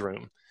your veg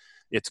room.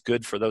 It's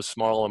good for those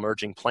small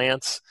emerging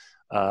plants.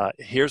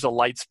 Here's a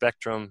light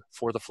spectrum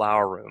for the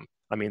flower room.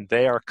 I mean,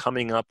 they are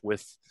coming up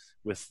with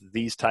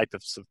these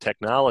types of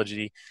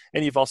technology,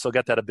 and you've also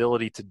got that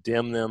ability to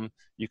dim them.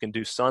 You can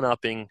do sun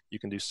upping, you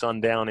can do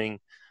sun downing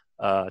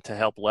to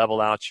help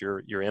level out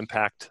your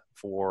impact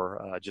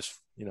for just,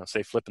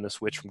 say flipping the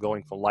switch from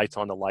going from lights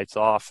on to lights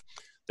off.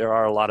 There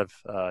are a lot of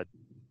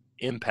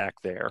impact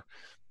there,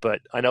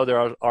 but I know there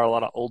are a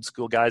lot of old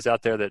school guys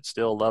out there that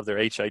still love their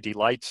HID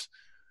lights.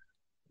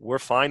 We're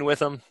fine with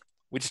them.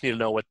 We just need to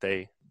know what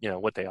they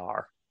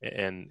are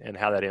and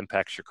how that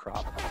impacts your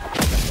crop.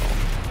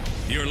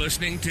 You're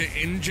listening to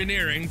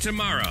Engineering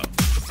Tomorrow,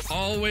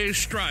 always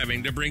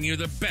striving to bring you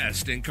the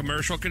best in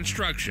commercial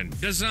construction,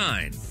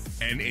 design,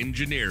 and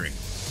engineering.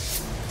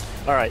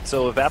 All right,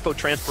 so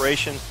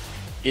evapotranspiration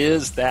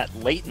is that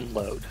latent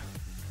load.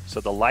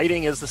 So the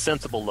lighting is the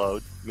sensible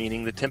load,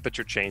 meaning the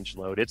temperature change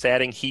load. It's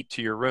adding heat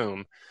to your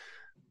room.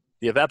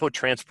 The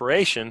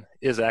evapotranspiration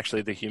is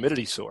actually the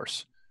humidity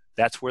source.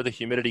 That's where the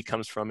humidity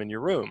comes from in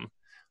your room.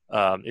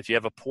 If you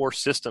have a poor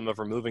system of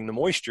removing the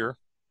moisture,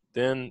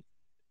 then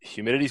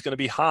humidity is going to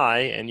be high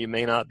and you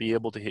may not be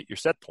able to hit your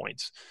set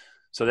points.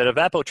 So that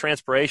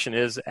evapotranspiration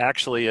is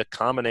actually a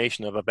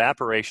combination of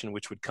evaporation,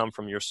 which would come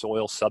from your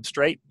soil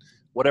substrate,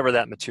 whatever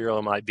that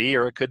material might be,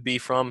 or it could be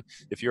from,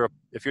 if you're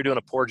doing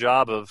a poor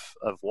job of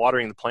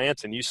watering the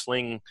plants and you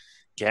sling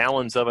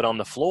gallons of it on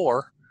the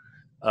floor,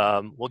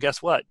 well,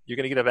 guess what? You're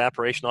going to get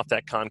evaporation off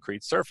that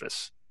concrete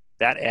surface.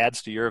 That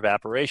adds to your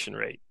evaporation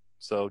rate.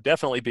 So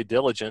definitely be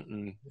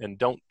diligent and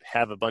don't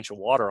have a bunch of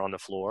water on the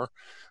floor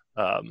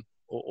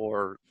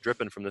or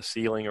dripping from the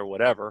ceiling or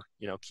whatever.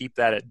 Keep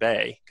that at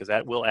bay because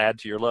that will add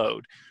to your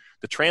load.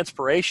 The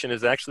transpiration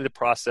is actually the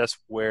process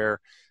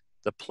where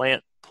the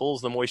plant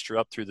pulls the moisture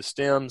up through the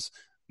stems,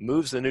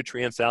 moves the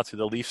nutrients out through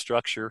the leaf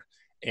structure,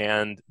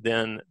 and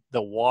then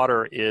the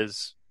water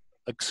is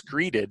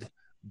excreted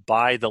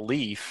by the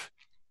leaf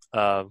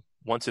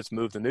once it's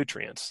moved the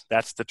nutrients.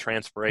 That's the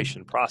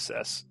transpiration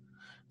process.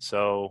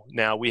 So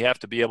now we have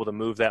to be able to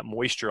move that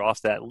moisture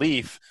off that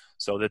leaf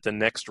so that the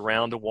next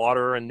round of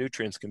water and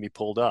nutrients can be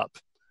pulled up.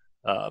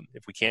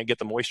 If we can't get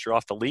the moisture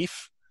off the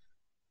leaf,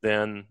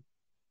 then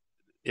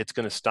it's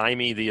going to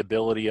stymie the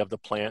ability of the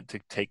plant to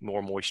take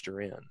more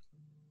moisture in.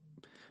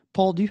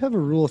 Paul, do you have a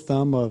rule of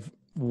thumb of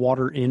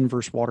water in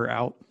versus water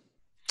out?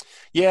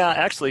 Yeah,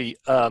 actually,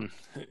 I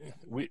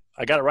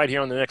got it right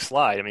here on the next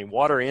slide. I mean,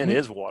 water in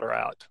is water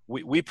out.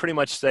 We pretty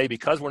much say,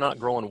 because we're not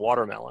growing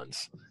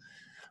watermelons,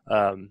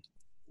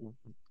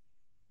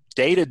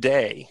 day to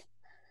day,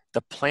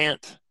 the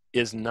plant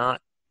is not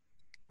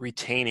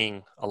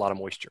retaining a lot of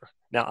moisture.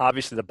 Now,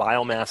 obviously, the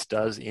biomass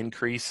does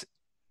increase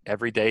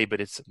every day, but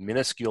it's a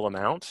minuscule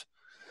amount.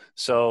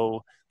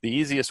 So the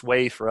easiest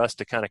way for us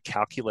to kind of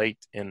calculate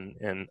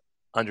and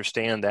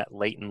understand that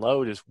latent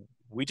load is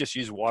we just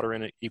use water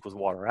in equals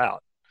water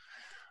out,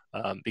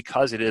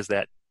 because it is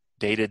that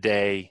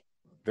day-to-day,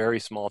 very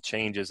small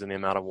changes in the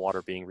amount of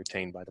water being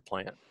retained by the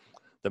plant.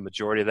 The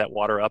majority of that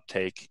water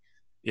uptake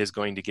is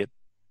going to get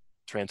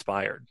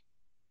transpired.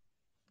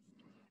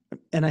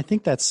 And I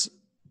think that's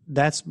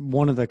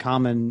one of the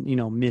common,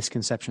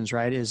 misconceptions,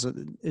 right? Is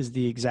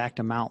the exact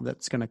amount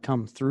that's going to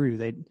come through.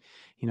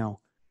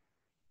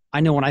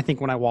 I know when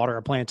I water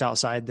a plant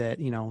outside that,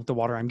 the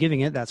water I'm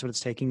giving it, that's what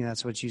it's taking, and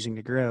that's what it's using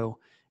to grow.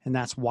 And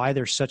that's why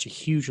there's such a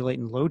huge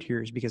latent load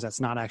here, is because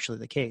that's not actually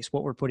the case.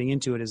 What we're putting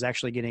into it is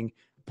actually getting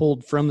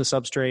pulled from the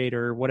substrate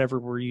or whatever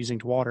we're using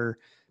to water,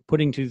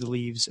 putting to the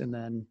leaves, and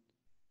then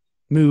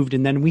moved.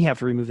 And then we have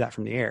to remove that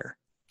from the air.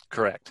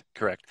 Correct.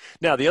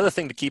 Now, the other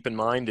thing to keep in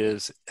mind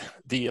is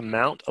the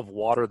amount of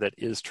water that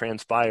is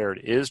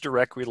transpired is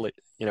directly,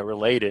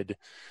 related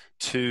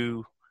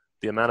to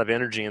the amount of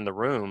energy in the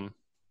room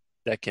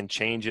that can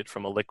change it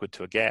from a liquid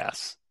to a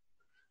gas.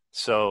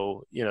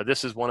 So,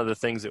 this is one of the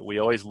things that we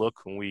always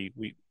look when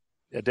we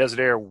at Desert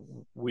Air,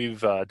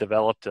 we've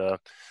developed a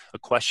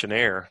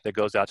questionnaire that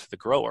goes out to the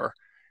grower,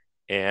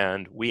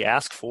 and we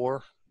ask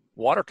for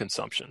water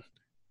consumption.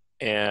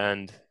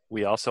 And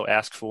we also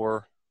ask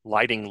for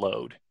lighting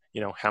load.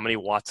 How many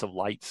watts of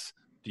lights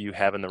do you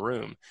have in the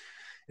room?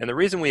 And the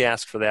reason we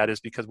ask for that is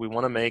because we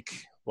want to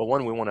we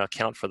want to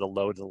account for the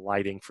load of the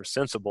lighting for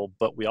sensible,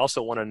 but we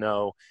also want to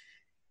know,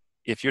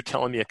 if you're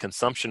telling me a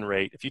consumption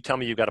rate, if you tell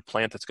me you've got a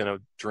plant that's going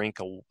to drink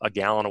a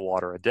gallon of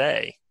water a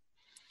day,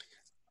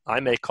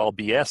 I may call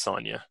BS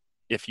on you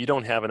if you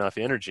don't have enough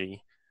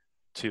energy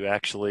to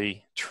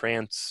actually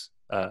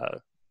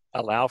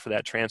allow for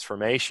that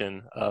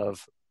transformation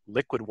of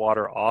liquid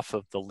water off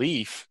of the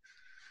leaf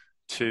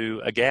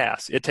to a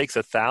gas. It takes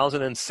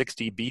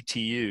 1,060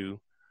 BTU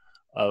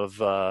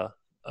of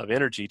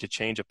energy to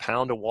change a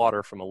pound of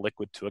water from a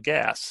liquid to a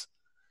gas.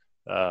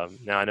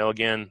 Now, I know,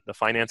 again, the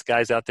finance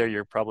guys out there,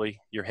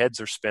 your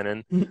heads are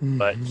spinning,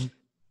 but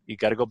you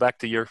got to go back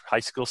to your high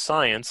school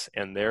science,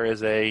 and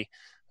there's a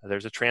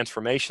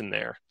transformation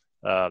there.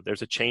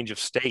 There's a change of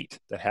state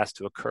that has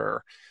to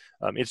occur.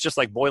 It's just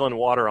like boiling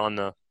water on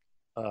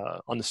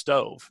the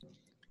stove.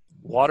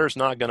 Water's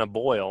not going to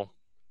boil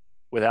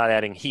without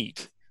adding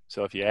heat.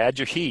 So if you add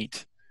your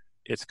heat,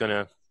 it's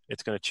going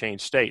to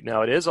change state.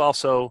 Now, it is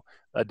also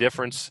a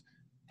difference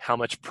how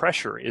much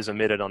pressure is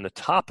emitted on the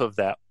top of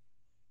that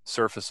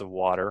surface of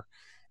water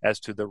as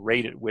to the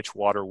rate at which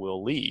water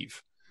will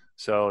leave.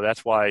 So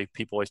that's why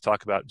people always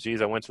talk about,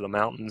 geez, I went to the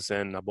mountains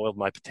and I boiled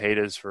my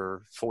potatoes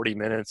for 40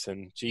 minutes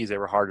and geez, they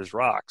were hard as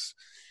rocks.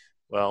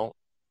 Well,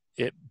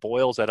 it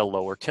boils at a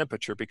lower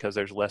temperature because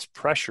there's less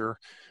pressure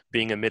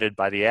being emitted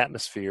by the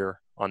atmosphere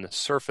on the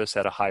surface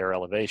at a higher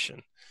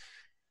elevation.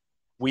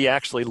 We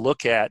actually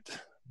look at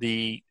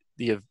the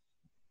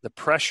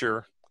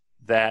pressure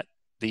that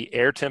the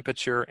air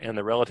temperature and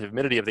the relative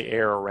humidity of the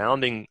air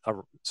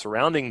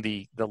surrounding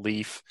the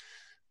leaf,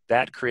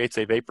 that creates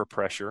a vapor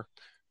pressure,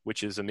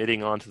 which is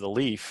emitting onto the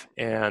leaf.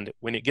 And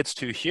when it gets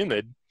too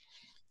humid,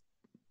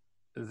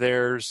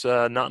 there's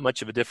not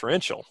much of a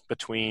differential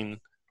between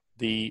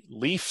the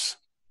leaf's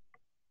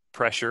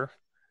pressure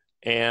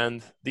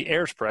and the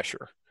air's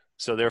pressure.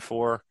 So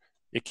therefore,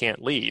 it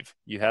can't leave.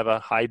 You have a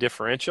high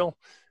differential,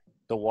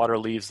 the water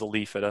leaves the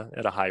leaf at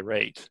a high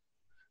rate.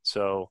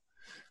 So,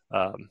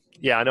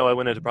 I know I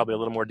went into probably a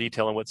little more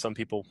detail on what some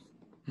people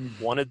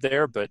wanted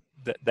there, but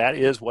that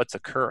is what's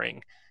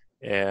occurring.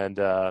 And,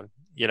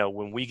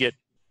 when we get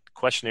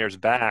questionnaires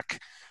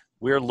back,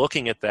 we're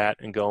looking at that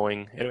and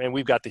going, and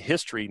we've got the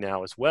history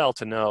now as well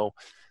to know,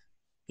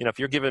 if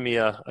you're giving me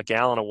a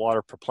gallon of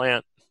water per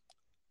plant,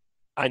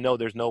 I know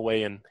there's no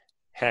way in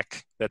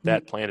heck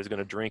that plant is going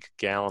to drink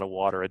a gallon of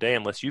water a day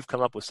unless you've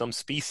come up with some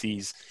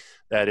species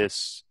that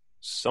is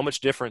so much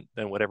different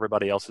than what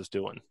everybody else is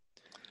doing.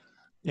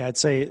 Yeah, I'd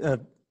say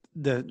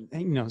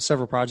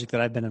several projects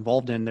that I've been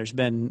involved in, there's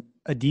been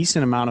a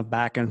decent amount of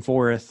back and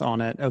forth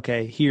on it.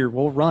 Okay, here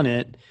we'll run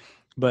it,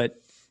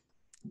 but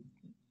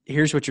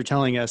here's what you're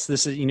telling us.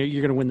 This is,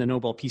 you're going to win the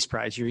Nobel Peace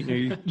Prize.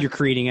 You're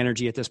creating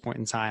energy at this point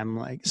in time.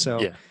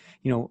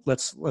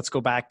 Let's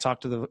go back,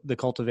 talk to the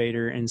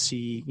cultivator and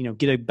see,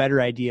 get a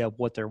better idea of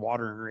what their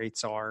watering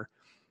rates are.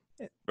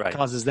 It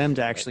causes them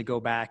to actually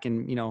go back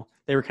and,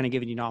 they were kind of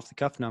giving you an off the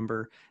cuff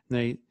number, and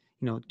they,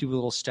 do a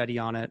little study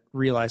on it,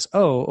 realize,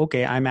 oh,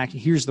 okay,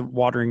 here's the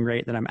watering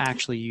rate that I'm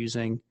actually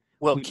using.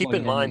 Well, keep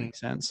in mind,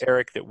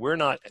 Eric, that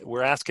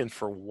we're asking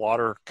for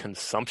water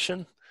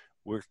consumption.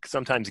 We're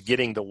sometimes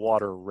getting the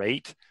water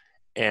rate,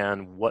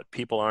 and what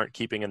people aren't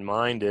keeping in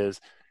mind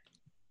is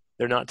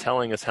they're not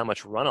telling us how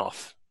much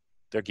runoff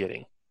they're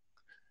getting.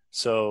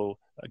 So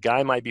a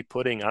guy might be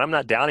I'm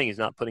not doubting he's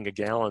not putting a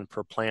gallon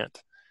per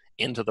plant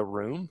into the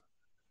room,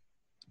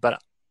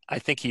 but I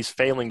think he's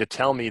failing to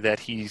tell me that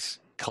he's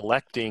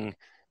collecting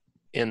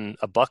in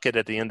a bucket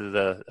at the end of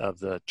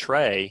the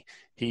tray.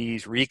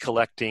 He's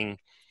recollecting,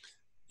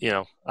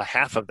 a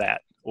half of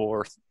that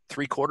or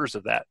 3/4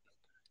 of that.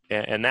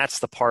 And that's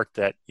the part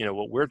that,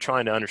 what we're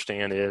trying to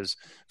understand is,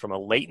 from a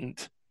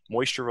latent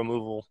moisture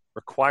removal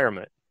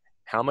requirement,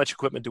 how much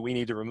equipment do we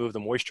need to remove the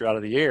moisture out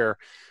of the air?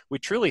 We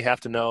truly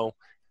have to know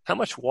how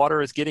much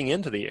water is getting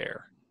into the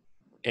air.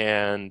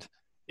 And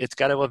it's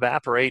got to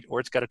evaporate or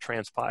it's got to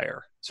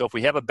transpire. So if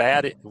we have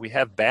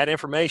bad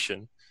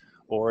information,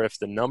 or if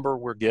the number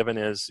we're given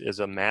is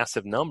a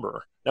massive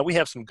number. Now, we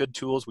have some good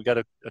tools. We got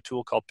a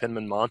tool called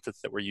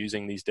Penman-Montheth that we're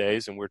using these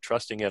days, and we're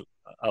trusting it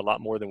a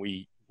lot more than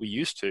we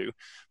used to.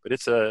 But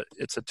it's a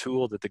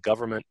tool that the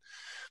government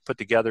put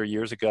together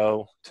years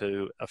ago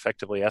to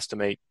effectively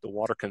estimate the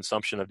water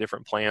consumption of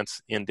different plants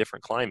in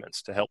different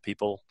climates to help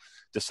people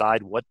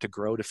decide what to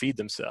grow to feed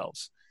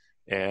themselves.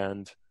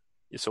 And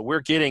so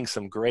we're getting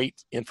some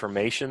great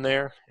information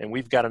there, and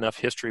we've got enough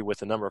history with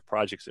the number of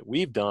projects that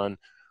we've done.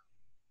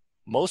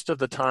 Most of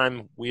the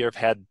time, we have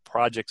had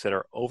projects that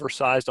are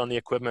oversized on the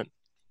equipment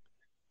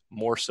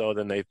more so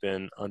than they've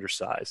been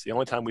undersized. The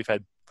only time we've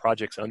had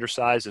projects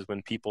undersized is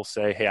when people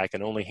say, hey, I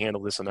can only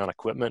handle this amount of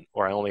equipment,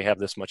 or I only have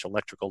this much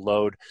electrical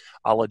load.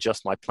 I'll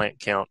adjust my plant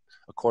count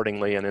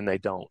accordingly, and then they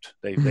don't.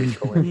 They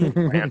throw in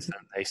plants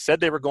and they said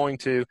they were going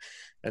to,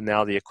 and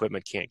now the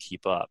equipment can't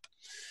keep up.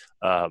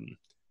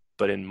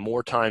 But in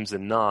more times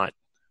than not,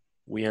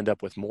 we end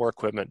up with more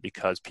equipment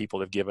because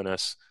people have given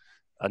us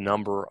a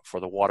number for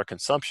the water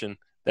consumption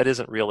that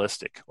isn't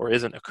realistic or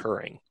isn't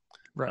occurring.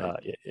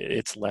 Right.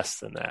 It's less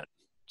than that.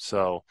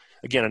 So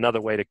again, another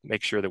way to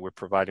make sure that we're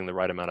providing the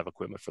right amount of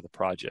equipment for the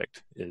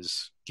project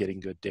is getting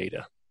good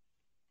data.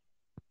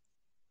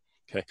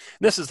 Okay.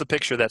 This is the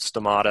picture that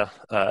stomata,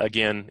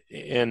 again,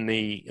 in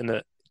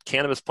the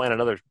cannabis plant.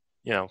 Another,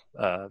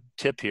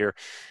 tip here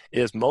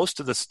is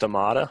most of the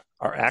stomata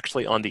are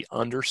actually on the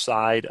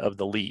underside of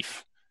the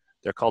leaf.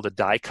 They're called a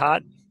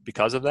dicot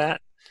because of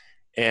that.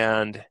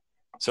 And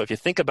so if you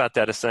think about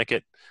that a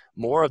second,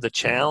 more of the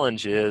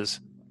challenge is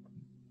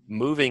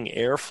moving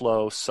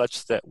airflow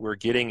such that we're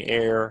getting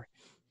air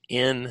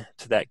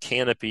into that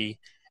canopy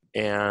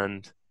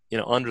and,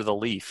 under the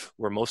leaf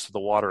where most of the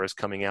water is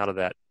coming out of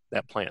that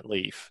plant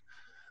leaf.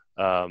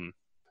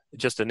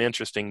 Just an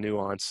interesting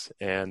nuance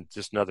and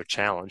just another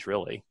challenge,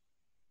 really.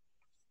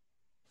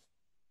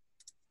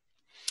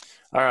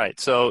 All right,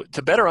 so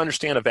to better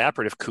understand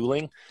evaporative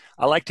cooling,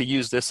 I like to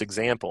use this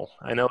example.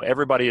 I know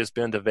everybody has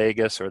been to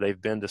Vegas or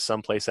they've been to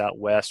someplace out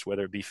west,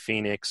 whether it be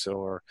Phoenix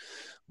or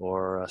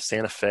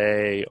Santa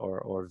Fe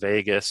or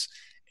Vegas,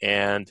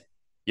 and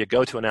you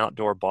go to an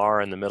outdoor bar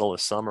in the middle of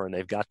summer and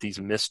they've got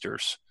these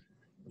misters,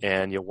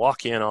 and you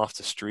walk in off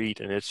the street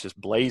and it's just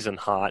blazing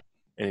hot,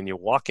 and then you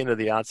walk into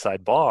the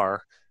outside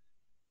bar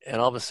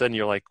and all of a sudden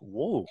you're like,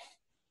 whoa,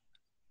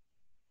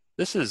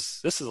 this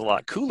is a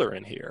lot cooler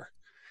in here.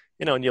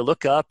 And you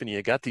look up and you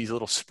got these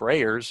little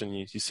sprayers and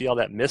you see all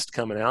that mist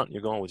coming out and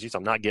you're going, well, geez,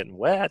 I'm not getting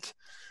wet.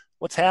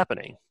 What's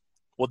happening?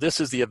 Well,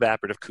 this is the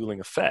evaporative cooling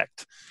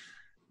effect.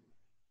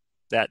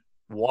 That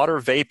water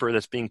vapor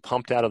that's being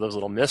pumped out of those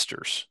little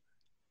misters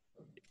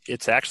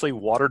it's actually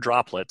water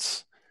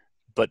droplets,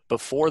 but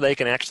before they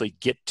can actually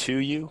get to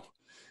you,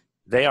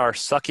 they are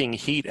sucking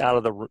heat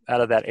out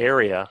of that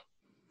area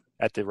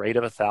at the rate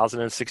of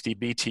 1,060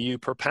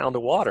 BTU per pound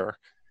of water,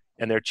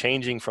 and they're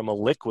changing from a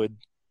liquid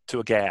to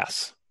a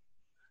gas.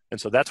 And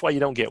so that's why you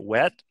don't get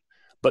wet,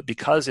 but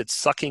because it's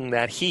sucking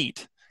that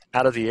heat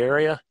out of the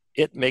area,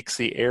 it makes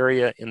the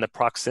area in the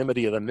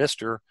proximity of the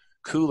mister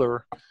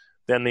cooler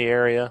than the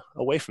area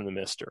away from the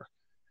mister.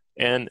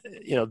 And,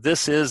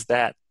 this is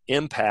that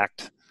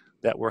impact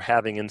that we're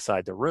having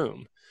inside the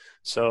room.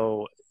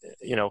 So,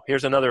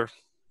 here's another,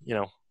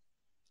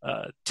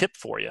 tip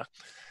for you.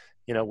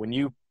 When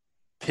you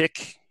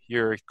pick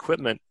your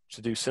equipment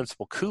to do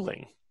sensible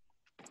cooling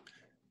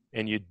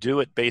and you do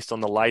it based on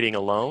the lighting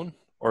alone,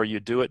 or you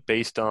do it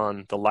based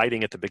on the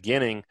lighting at the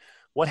beginning,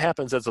 what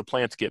happens as the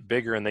plants get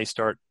bigger and they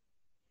start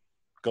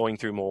going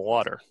through more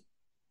water?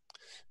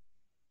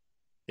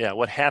 Yeah,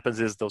 what happens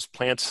is those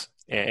plants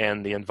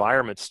and the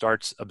environment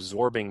starts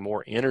absorbing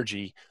more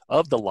energy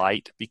of the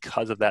light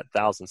because of that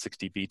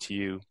 1,060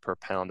 BTU per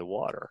pound of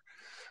water.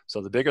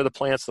 So the bigger the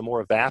plants, the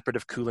more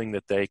evaporative cooling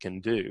that they can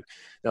do.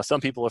 Now,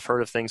 some people have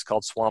heard of things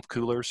called swamp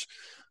coolers.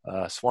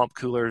 Swamp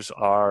coolers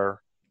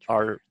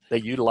they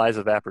utilize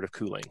evaporative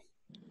cooling.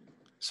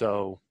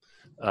 So,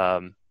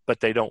 but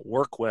they don't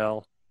work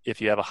well if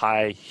you have a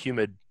high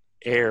humid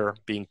air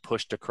being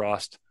pushed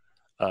across,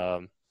 a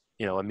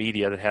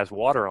media that has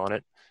water on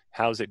it.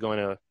 How's it going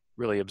to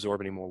really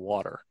absorb any more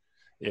water?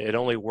 It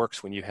only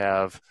works when you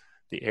have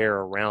the air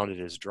around it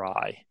is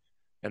dry.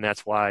 And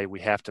that's why we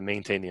have to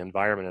maintain the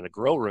environment in a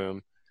grow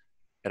room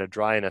at a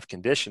dry enough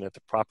condition, at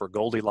the proper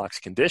Goldilocks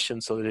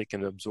condition, so that it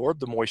can absorb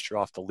the moisture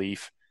off the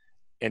leaf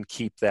and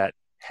keep that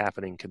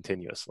happening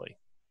continuously.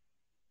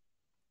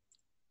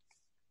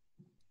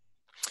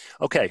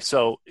 Okay,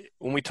 so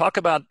when we talk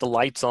about the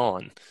lights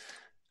on,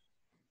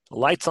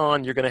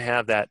 you're going to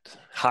have that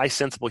high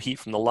sensible heat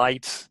from the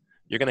lights.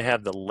 You're going to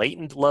have the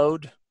latent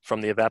load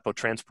from the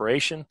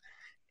evapotranspiration,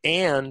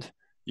 and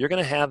you're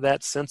going to have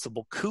that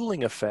sensible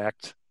cooling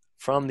effect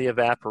from the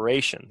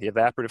evaporation, the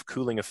evaporative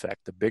cooling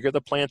effect. The bigger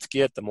the plants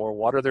get, the more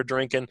water they're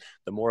drinking,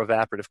 the more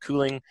evaporative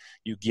cooling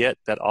you get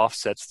that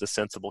offsets the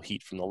sensible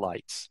heat from the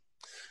lights.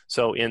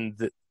 So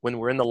when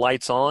we're in the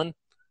lights on,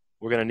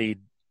 we're going to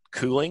need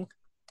cooling,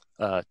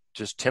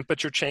 just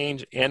temperature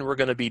change, and we're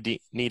going to be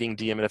needing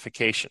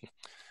dehumidification.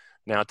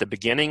 Now at the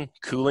beginning,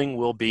 cooling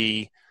will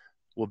be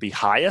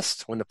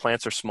highest when the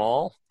plants are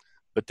small,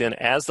 but then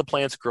as the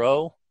plants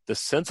grow, the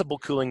sensible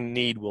cooling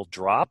need will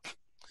drop.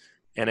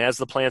 And as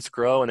the plants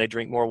grow and they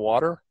drink more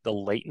water, the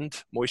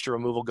latent moisture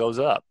removal goes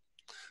up.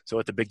 So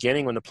at the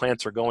beginning, when the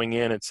plants are going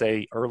in at,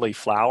 say, early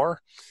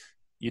flower,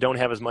 you don't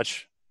have as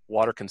much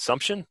water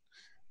consumption,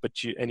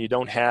 but you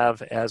don't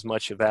have as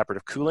much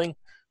evaporative cooling.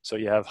 So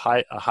you have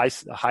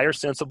a higher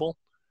sensible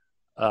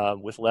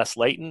with less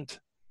latent.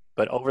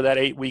 But over that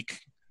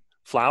 8-week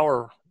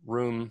flower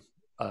room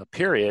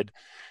period,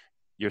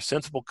 your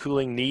sensible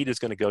cooling need is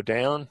going to go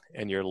down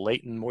and your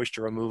latent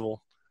moisture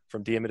removal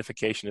from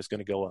dehumidification is going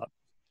to go up.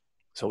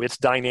 So it's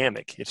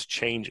dynamic, it's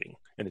changing,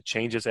 and it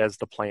changes as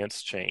the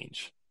plants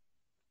change.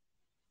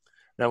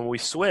 Now when we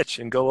switch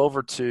and go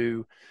over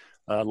to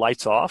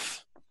lights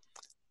off,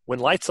 when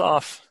lights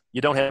off, you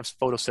don't have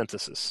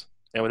photosynthesis.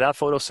 And without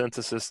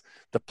photosynthesis,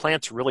 the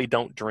plants really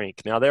don't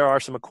drink. Now there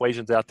are some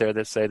equations out there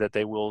that say that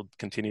they will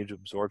continue to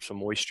absorb some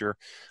moisture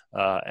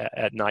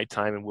at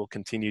nighttime and will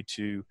continue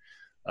to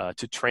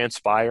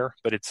transpire,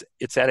 but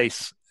it's at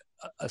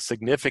a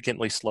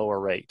significantly slower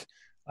rate.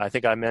 I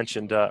think I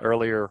mentioned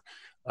earlier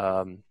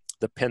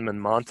the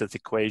Penman-Montheth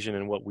equation,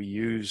 and what we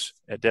use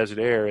at Desert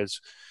Air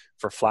is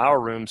for flower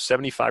rooms,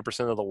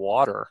 75% of the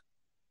water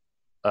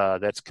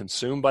that's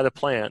consumed by the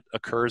plant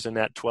occurs in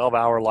that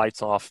 12-hour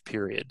lights off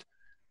period.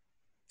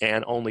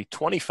 And only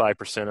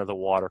 25% of the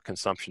water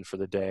consumption for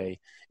the day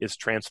is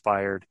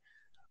transpired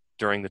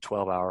during the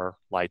 12-hour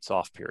lights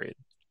off period.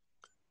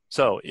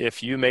 So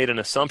if you made an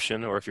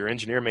assumption, or if your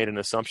engineer made an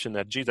assumption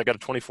that, geez, I got a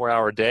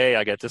 24-hour day,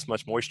 I got this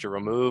much moisture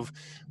removed,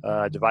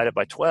 divide it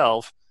by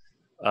 12,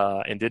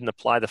 and didn't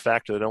apply the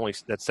factor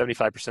that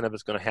 75% of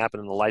it's going to happen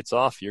in the lights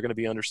off, you're going to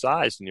be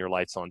undersized in your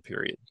lights on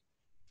period.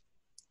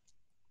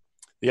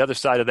 The other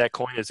side of that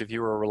coin is if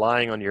you were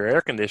relying on your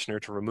air conditioner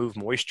to remove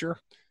moisture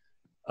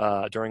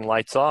during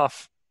lights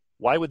off,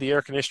 why would the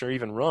air conditioner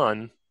even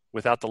run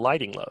without the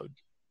lighting load?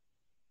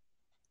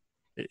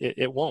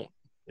 It won't.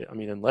 I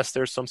mean, unless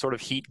there's some sort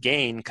of heat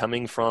gain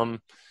coming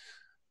from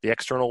the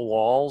external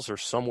walls or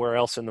somewhere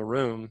else in the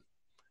room,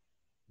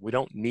 we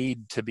don't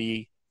need to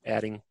be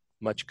adding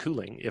much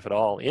cooling, if at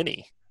all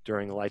any,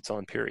 during the lights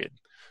on period.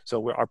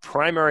 So our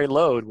primary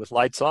load with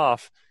lights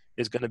off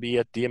is going to be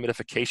a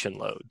dehumidification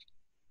load,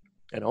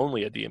 and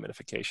only a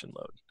dehumidification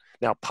load.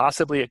 Now,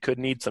 possibly it could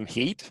need some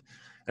heat,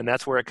 and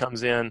that's where it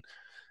comes in,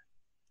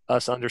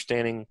 us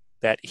understanding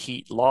that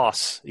heat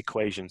loss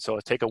equation. So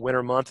take a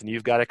winter month and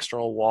you've got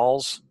external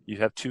walls. You've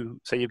got two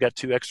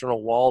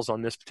external walls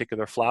on this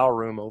particular flower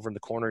room over in the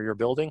corner of your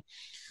building,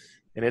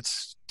 and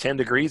it's 10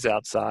 degrees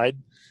outside.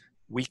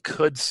 We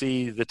could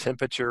see the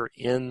temperature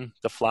in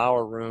the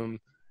flower room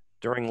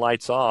during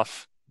lights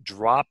off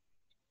drop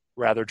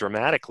rather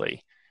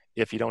dramatically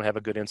if you don't have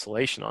a good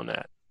insulation on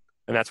that.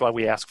 And that's why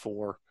we ask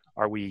for,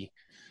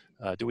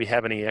 do we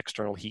have any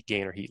external heat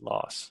gain or heat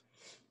loss?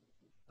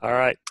 All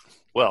right.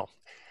 Well,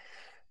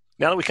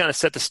 now that we kind of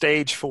set the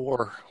stage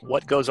for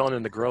what goes on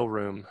in the grow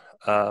room,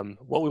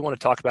 what we want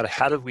to talk about is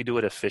how do we do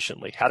it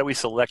efficiently? How do we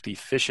select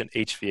efficient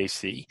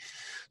HVAC?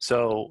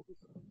 So,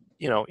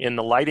 in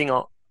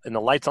the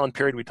lights on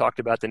period, we talked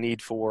about the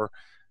need for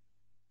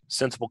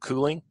sensible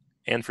cooling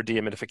and for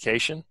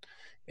dehumidification.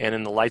 And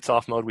in the lights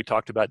off mode, we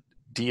talked about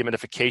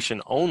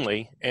dehumidification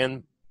only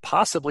and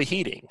possibly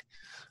heating.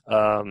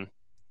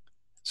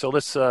 So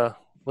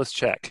let's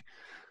check.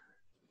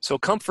 So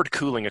comfort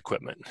cooling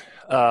equipment,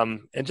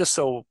 and just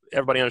so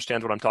everybody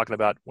understands what I'm talking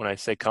about when I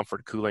say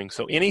comfort cooling.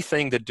 So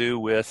anything to do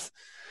with,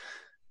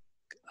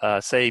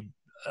 say,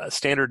 a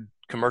standard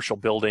commercial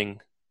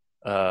building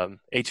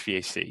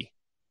HVAC,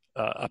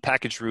 a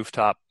packaged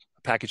rooftop,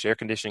 a packaged air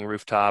conditioning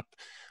rooftop,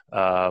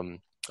 a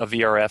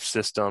VRF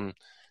system,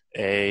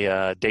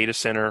 a data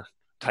center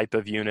type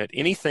of unit,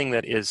 anything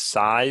that is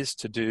sized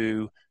to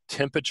do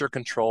temperature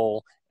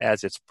control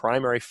as its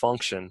primary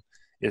function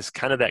is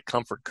kind of that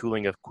comfort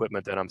cooling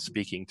equipment that I'm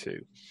speaking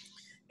to.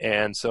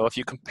 And so if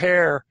you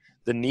compare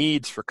the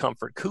needs for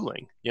comfort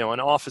cooling, an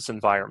office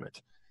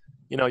environment,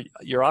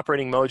 your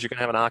operating modes, you're going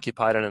to have an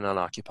occupied and an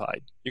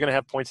unoccupied. You're going to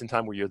have points in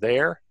time where you're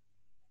there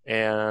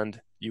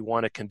and you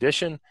want to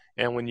condition.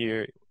 And when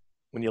you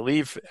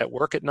leave at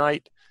work at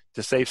night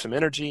to save some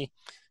energy,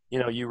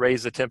 you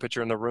raise the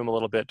temperature in the room a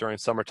little bit during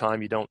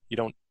summertime. You don't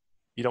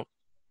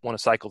want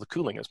to cycle the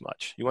cooling as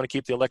much. You want to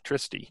keep the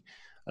electricity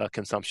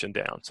consumption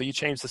down. So you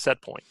change the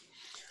set point.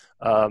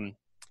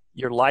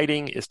 Your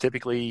lighting is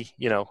typically,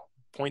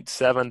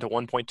 0.7 to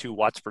 1.2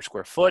 watts per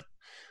square foot.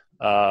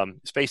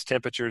 Space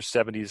temperatures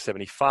 70 to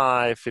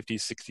 75, 50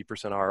 to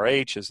 60%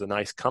 RH is a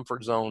nice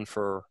comfort zone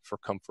for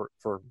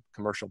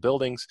commercial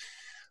buildings.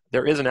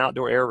 There is an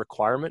outdoor air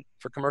requirement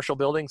for commercial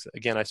buildings.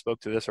 Again, I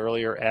spoke to this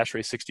earlier.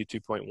 ASHRAE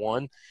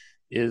 62.1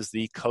 is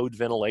the code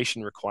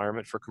ventilation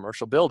requirement for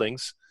commercial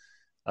buildings,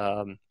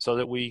 so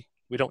that we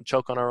don't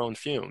choke on our own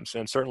fumes.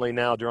 And certainly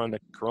now during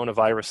the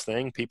coronavirus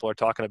thing, people are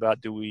talking about,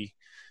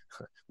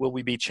 will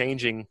we be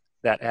changing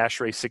that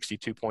ASHRAE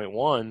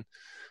 62.1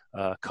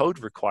 code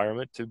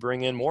requirement to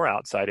bring in more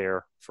outside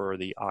air for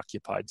the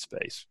occupied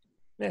space?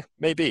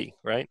 Maybe,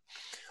 right?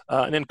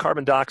 And then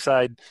carbon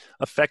dioxide,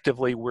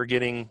 effectively, we're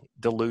getting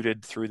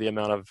diluted through the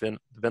amount of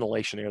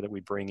ventilation air that we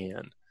bring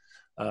in.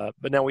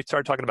 But now we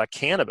start talking about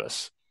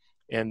cannabis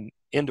and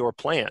indoor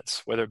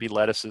plants, whether it be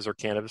lettuces or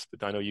cannabis,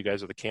 but I know you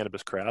guys are the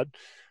cannabis crowd.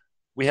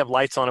 We have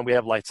lights on and we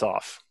have lights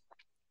off,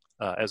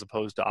 as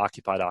opposed to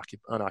occupied,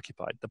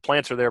 unoccupied. The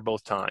plants are there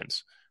both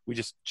times. We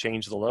just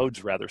change the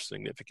loads rather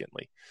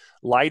significantly.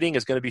 Lighting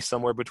is going to be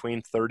somewhere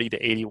between 30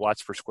 to 80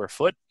 watts per square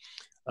foot.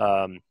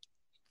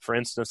 For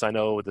instance, I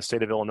know the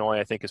state of Illinois,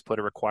 I think, has put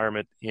a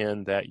requirement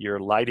in that your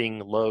lighting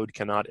load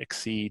cannot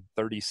exceed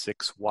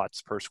 36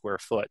 watts per square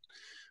foot.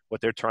 What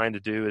they're trying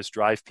to do is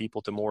drive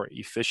people to more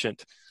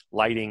efficient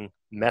lighting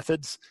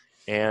methods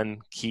and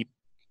keep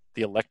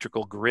the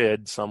electrical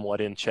grid somewhat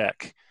in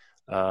check.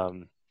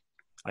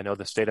 I know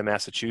the state of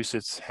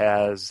Massachusetts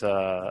has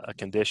a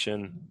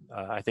condition,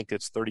 I think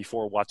it's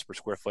 34 watts per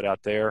square foot out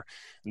there,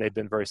 and they've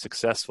been very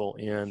successful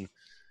in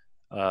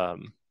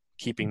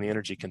keeping the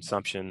energy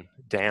consumption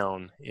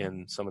down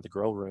in some of the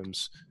grow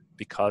rooms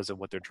because of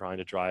what they're trying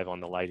to drive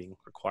on the lighting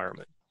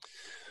requirement.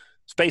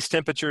 Space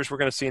temperatures, we're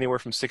going to see anywhere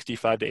from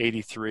 65 to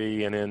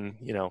 83, and then,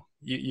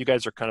 you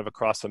guys are kind of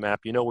across the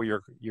map. You know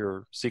where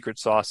your secret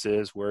sauce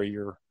is, where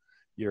your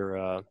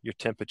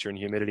temperature and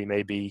humidity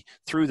may be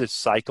through this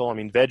cycle. I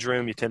mean,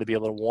 bedroom, you tend to be a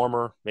little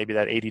warmer, maybe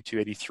that 82,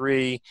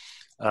 83.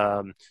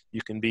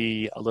 You can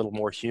be a little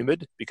more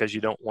humid because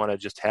you don't want to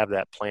just have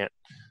that plant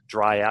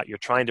dry out. You're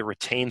trying to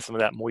retain some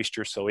of that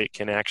moisture so it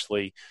can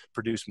actually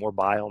produce more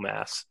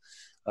biomass.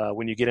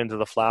 When you get into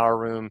the flower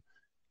room,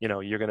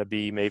 you're going to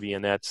be maybe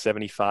in that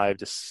 75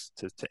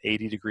 to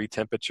 80 degree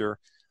temperature,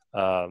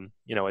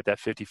 at that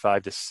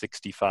 55 to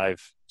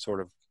 65 sort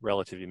of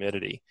relative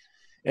humidity.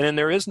 And then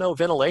there is no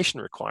ventilation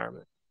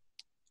requirement.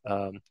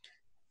 And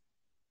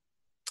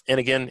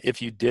again,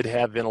 if you did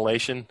have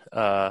ventilation,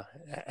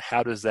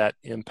 how does that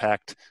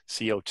impact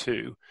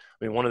CO2?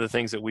 I mean, one of the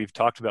things that we've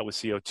talked about with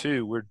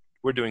CO2,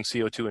 we're doing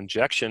CO2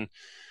 injection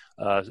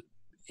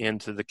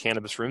into the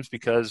cannabis rooms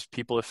because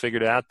people have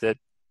figured out that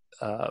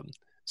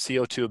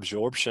CO2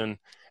 absorption,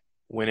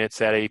 when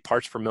it's at a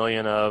parts per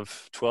million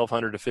of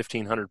 1,200 to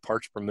 1,500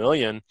 parts per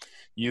million,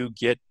 you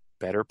get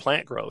better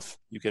plant growth.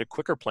 You get a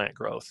quicker plant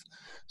growth.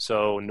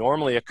 So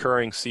normally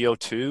occurring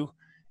CO2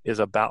 is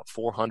about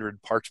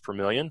 400 parts per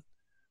million.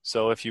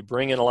 So if you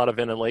bring in a lot of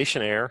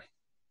ventilation air,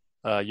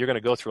 you're going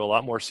to go through a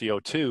lot more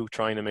CO2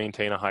 trying to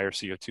maintain a higher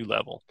CO2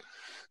 level.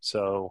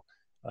 So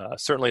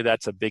certainly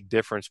that's a big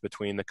difference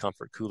between the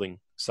comfort cooling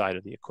side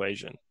of the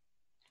equation.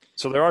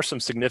 So there are some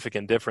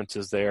significant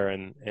differences there.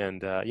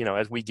 And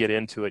as we get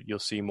into it, you'll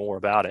see more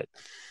about it.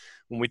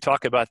 when we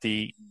talk about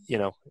the,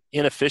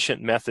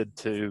 inefficient method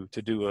to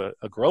do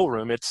a grow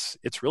room, it's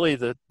really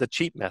the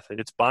cheap method.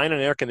 It's buying an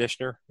air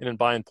conditioner and then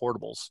buying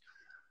portables.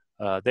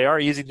 They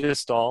are easy to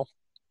install.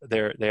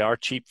 They are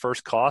cheap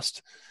first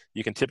cost.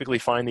 You can typically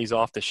find these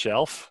off the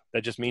shelf.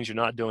 That just means you're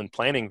not doing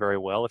planning very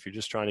well if you're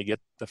just trying to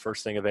get the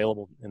first thing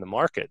available in the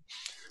market.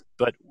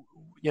 But,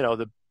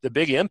 the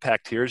big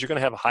impact here is you're going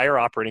to have higher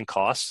operating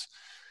costs.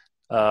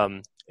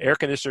 Air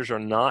conditioners are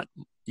not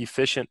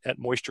efficient at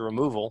moisture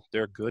removal.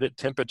 They're good at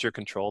temperature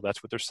control.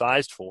 That's what they're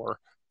sized for,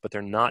 but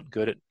they're not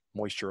good at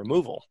moisture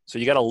removal. So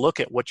you got to look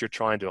at what you're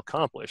trying to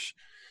accomplish.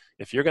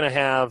 If you're going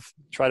to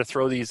try to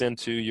throw these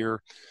into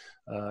your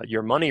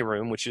money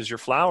room, which is your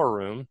flower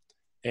room,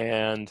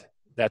 and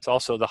that's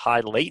also the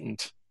high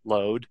latent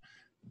load,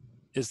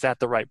 is that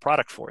the right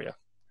product for you?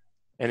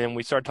 And then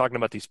we start talking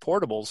about these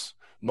portables.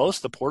 Most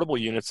of the portable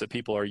units that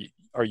people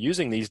are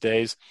using these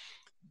days,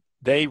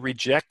 they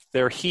reject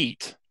their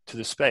heat to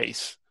the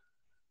space.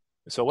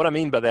 So what I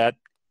mean by that,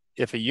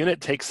 if a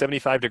unit takes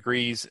 75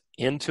 degrees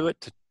into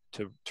it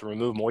to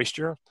remove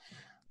moisture,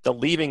 the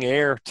leaving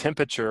air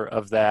temperature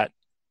of that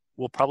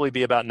will probably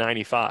be about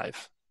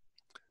 95.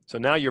 So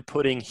now you're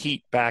putting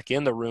heat back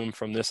in the room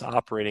from this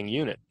operating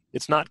unit.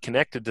 It's not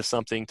connected to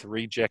something to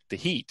reject the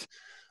heat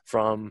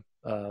from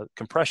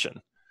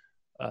compression.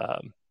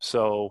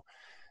 So,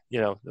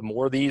 the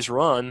more these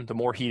run, the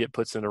more heat it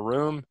puts in a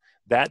room.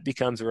 That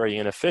becomes very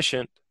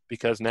inefficient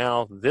because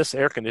now this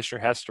air conditioner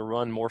has to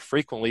run more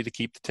frequently to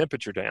keep the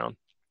temperature down.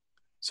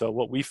 So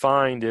what we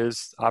find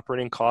is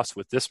operating costs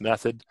with this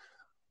method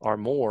are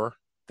more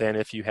than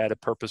if you had a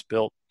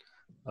purpose-built,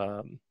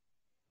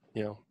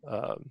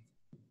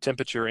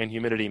 temperature and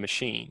humidity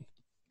machine.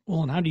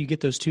 Well, and how do you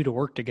get those two to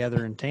work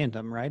together in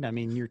tandem, right? I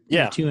mean, you're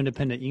two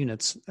independent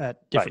units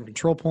at different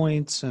control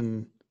points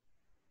and...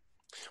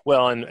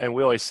 Well, and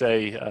we always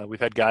say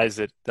we've had guys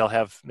that they'll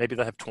have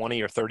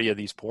 20 or 30 of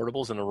these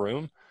portables in a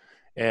room,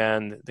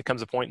 and there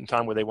comes a point in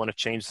time where they want to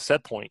change the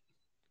set point.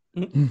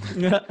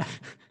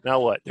 Now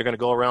what? They're going to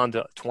go around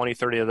to 20,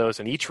 30 of those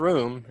in each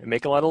room and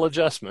make a lot of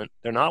adjustment.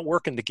 They're not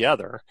working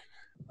together.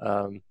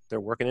 They're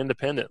working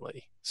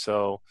independently.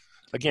 So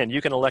again,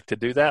 you can elect to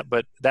do that,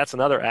 but that's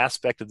another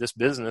aspect of this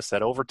business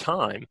that over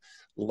time,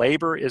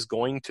 labor is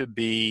going to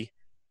be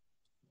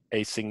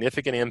a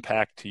significant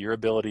impact to your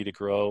ability to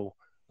grow,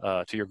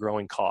 to your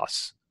growing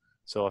costs.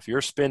 So if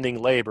you're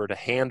spending labor to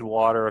hand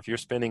water, if you're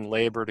spending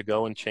labor to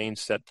go and change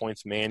set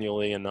points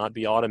manually and not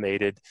be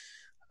automated,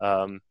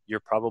 you're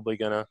probably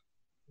going to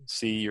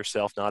see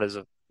yourself not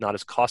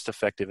as cost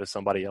effective as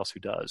somebody else who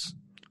does.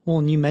 Well,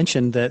 and you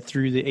mentioned that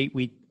through the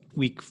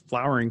 8-week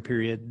flowering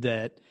period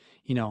that,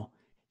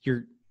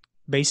 you're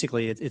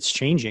basically, it's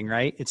changing,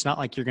 right? It's not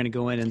like you're going to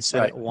go in and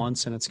set it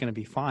once and it's going to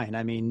be fine.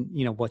 I mean,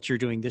 what you're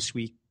doing this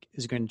week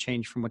is going to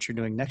change from what you're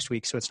doing next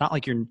week. So it's not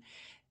like you're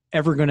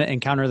ever going to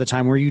encounter the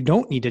time where you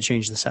don't need to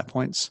change the set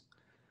points.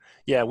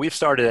 Yeah, we've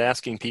started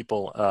asking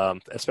people,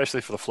 especially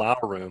for the flower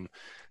room,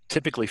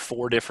 typically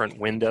 4 different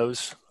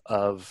windows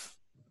of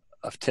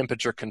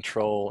temperature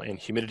control and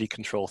humidity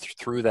control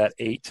through that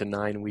 8 to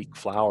 9 week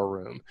flower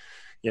room.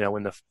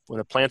 When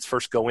the plants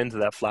first go into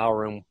that flower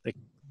room,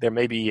 there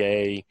may be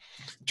a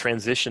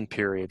transition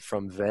period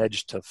from veg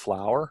to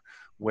flower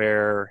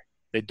where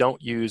they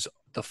don't use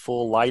the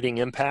full lighting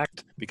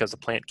impact because the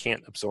plant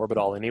can't absorb it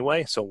all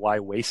anyway, so why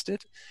waste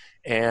it?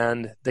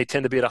 And they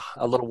tend to be at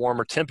a little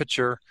warmer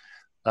temperature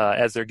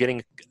as they're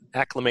getting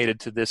acclimated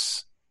to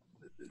this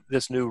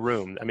new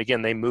room. I mean,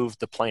 again, they moved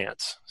the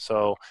plants,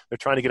 so they're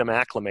trying to get them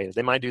acclimated.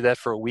 They might do that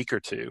for a week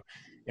or two,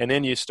 and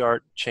then you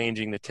start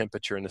changing the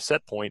temperature and the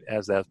set point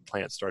as that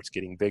plant starts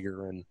getting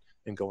bigger and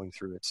going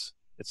through its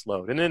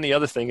load. And then the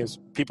other thing is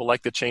people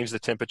like to change the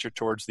temperature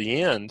towards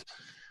the end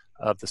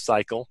of the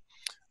cycle,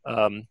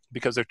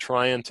 because they're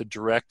trying to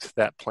direct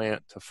that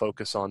plant to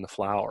focus on the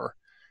flower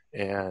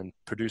and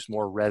produce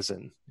more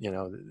resin.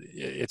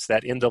 It's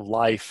that end of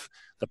life.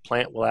 The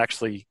plant will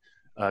actually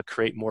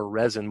create more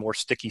resin, more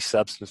sticky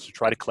substance to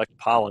try to collect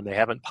pollen. They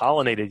haven't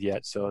pollinated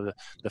yet, so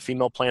the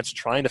female plant's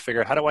trying to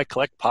figure out, how do I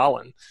collect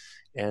pollen?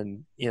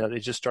 And it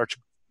just starts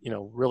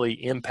really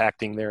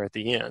impacting there at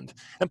the end.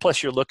 And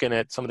plus you're looking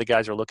at, some of the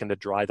guys are looking to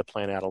dry the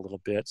plant out a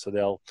little bit, so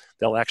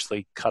they'll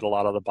actually cut a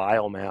lot of the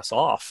biomass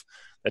off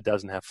that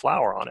doesn't have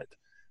flower on it.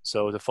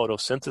 So the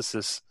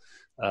photosynthesis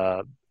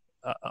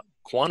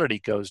quantity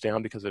goes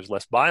down because there's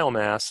less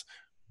biomass,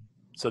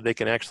 so they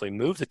can actually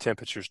move the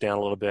temperatures down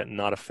a little bit and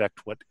not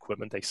affect what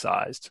equipment they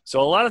sized.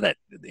 So a lot of that,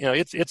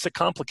 it's a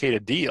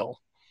complicated deal.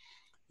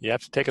 You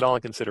have to take it all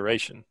in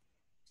consideration.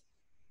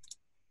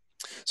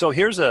 So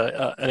here's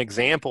an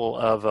example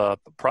of a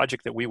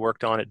project that we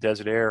worked on at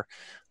Desert Air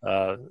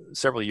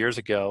several years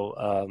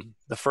ago.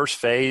 The first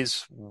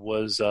phase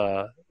was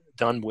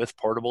done with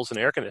portables and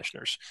air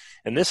conditioners.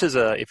 And this is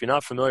if you're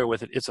not familiar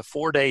with it, it's a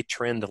 4-day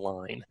trend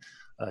line,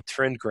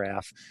 trend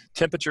graph.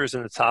 Temperature is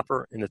in the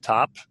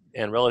top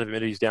and relative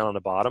humidity is down on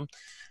the bottom.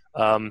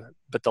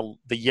 But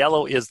the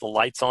yellow is the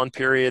lights on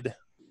period.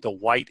 The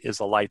white is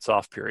the lights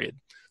off period.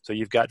 So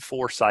you've got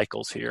 4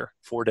 cycles here,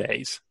 4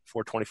 days,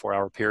 4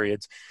 24-hour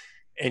periods.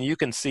 And you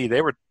can see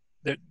they were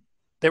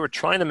they were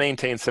trying to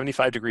maintain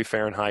 75 degree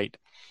Fahrenheit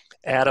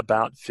at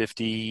about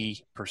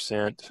 50%,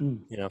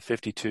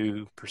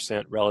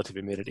 52% relative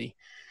humidity.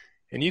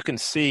 And you can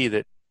see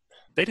that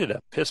they did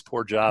a piss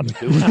poor job of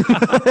doing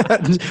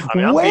it. I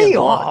mean, way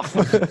off.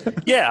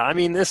 Yeah, I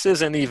mean, this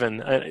isn't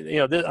even,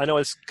 I know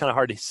it's kind of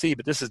hard to see,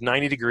 but this is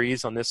 90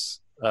 degrees on this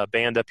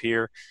band up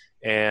here,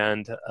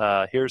 and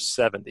here's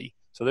 70.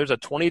 So there's a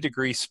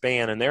 20-degree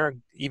span, and they're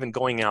even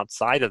going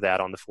outside of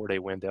that on the 4-day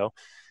window.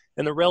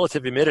 And the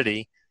relative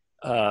humidity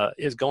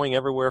is going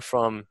everywhere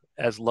from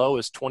as low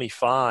as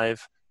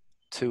 25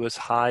 to as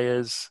high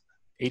as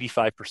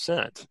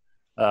 85%.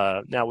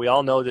 Now, we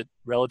all know that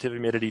relative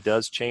humidity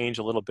does change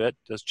a little bit,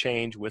 does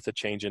change with a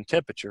change in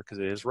temperature because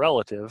it is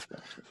relative,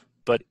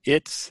 but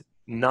it's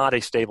not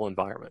a stable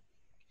environment.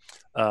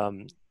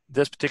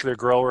 This particular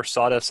grower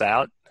sought us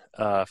out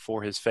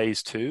for his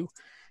phase 2,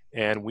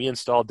 and we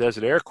installed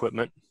Desert Air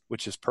equipment,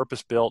 which is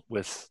purpose-built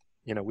with,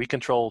 we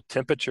control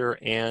temperature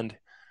and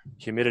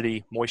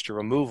humidity, moisture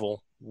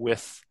removal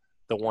with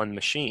the one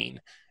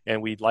machine.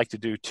 And we'd like to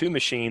do 2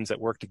 machines that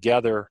work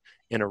together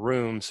in a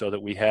room so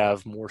that we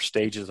have more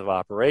stages of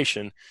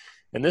operation.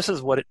 And this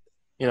is what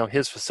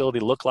his facility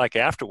looked like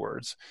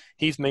afterwards.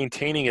 He's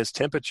maintaining his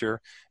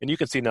temperature, and you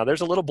can see now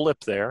there's a little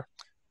blip there.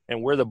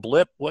 And where the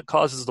blip, what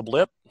causes the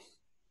blip?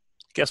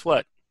 Guess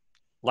what?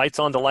 Lights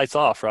on to lights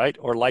off, right?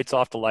 Or lights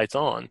off to lights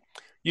on.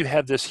 You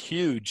have this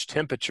huge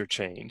temperature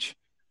change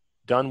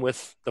done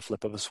with the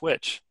flip of a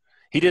switch.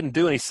 He didn't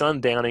do any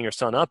sun downing or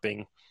sun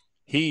upping.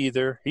 He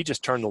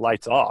just turned the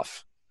lights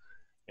off.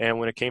 And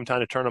when it came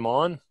time to turn them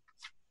on,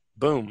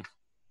 boom,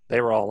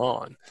 they were all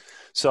on.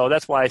 So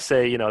that's why I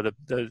say,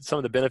 some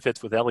of the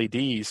benefits with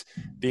LEDs,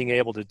 being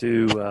able to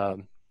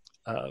do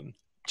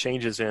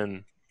changes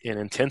in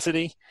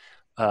intensity,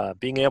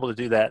 being able to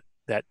do that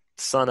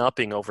sun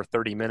upping over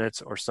 30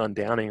 minutes or sun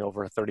downing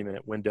over a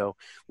 30-minute window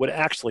would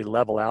actually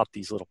level out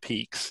these little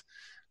peaks.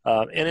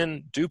 And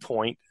in dew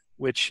point,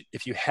 which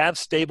if you have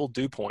stable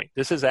dew point,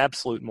 this is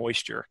absolute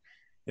moisture.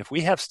 If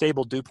we have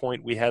stable dew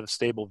point, we have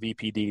stable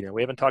VPD. Now,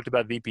 we haven't talked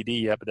about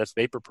VPD yet, but that's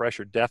vapor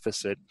pressure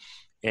deficit,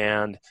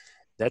 and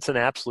that's an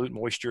absolute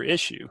moisture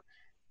issue.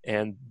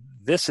 And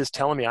this is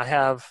telling me I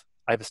have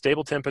a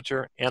stable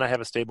temperature and I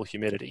have a stable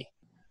humidity.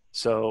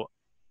 So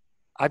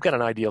I've got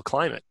an ideal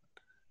climate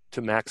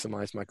to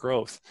maximize my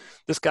growth.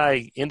 This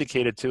guy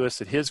indicated to us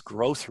that his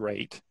growth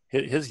rate,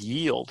 his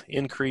yield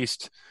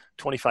increased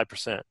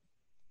 25%.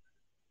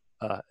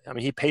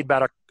 He paid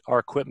back our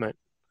equipment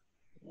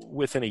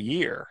within a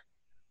year.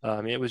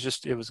 He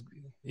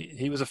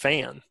was a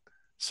fan.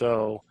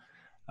 So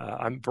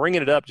I'm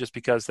bringing it up just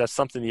because that's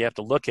something you have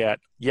to look at.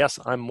 Yes,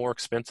 I'm more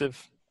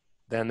expensive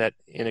than that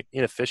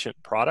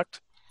inefficient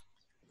product,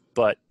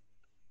 but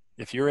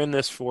if you're in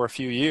this for a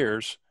few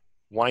years,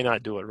 why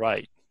not do it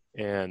right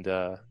and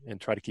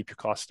try to keep your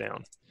costs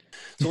down?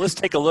 So let's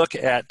take a look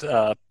at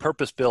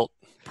purpose-built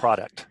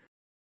product.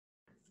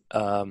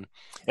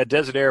 At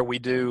Desert Air, we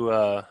do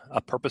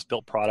a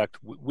purpose-built product.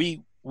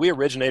 We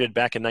originated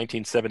back in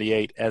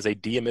 1978 as a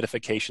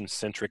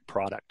dehumidification-centric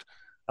product.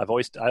 I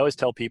always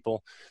tell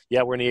people,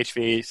 yeah, we're in the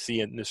HVAC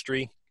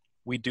industry.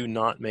 We do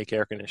not make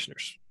air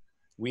conditioners.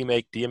 We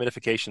make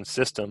dehumidification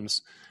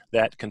systems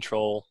that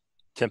control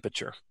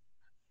temperature.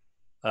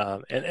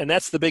 And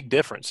that's the big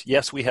difference.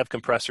 Yes, we have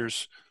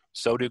compressors.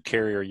 So do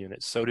Carrier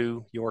units. So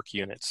do York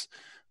units.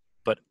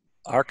 But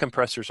our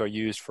compressors are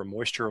used for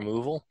moisture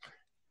removal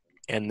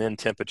and then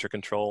temperature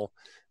control.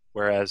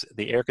 Whereas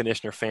the air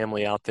conditioner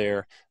family out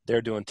there,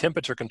 they're doing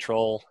temperature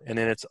control, and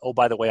then it's, oh,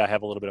 by the way, I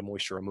have a little bit of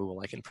moisture removal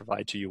I can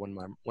provide to you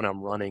when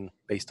I'm running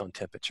based on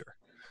temperature.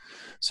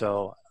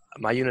 So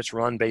my units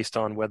run based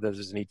on whether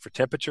there's a need for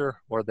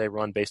temperature, or they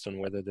run based on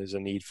whether there's a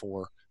need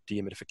for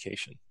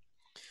dehumidification.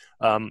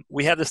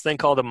 We have this thing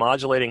called a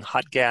modulating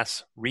hot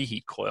gas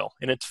reheat coil,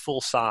 and it's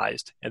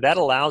full-sized, and that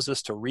allows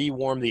us to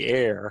rewarm the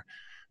air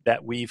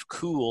that we've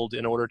cooled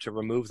in order to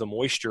remove the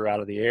moisture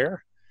out of the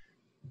air.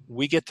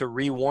 We get to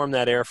rewarm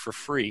that air for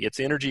free. It's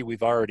energy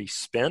we've already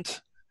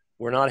spent.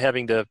 We're not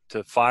having to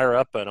fire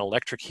up an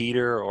electric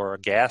heater or a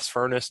gas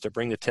furnace to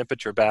bring the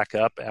temperature back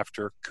up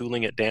after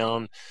cooling it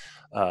down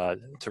to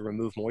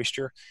remove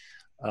moisture.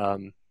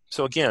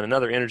 So again,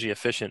 another energy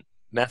efficient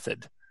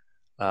method.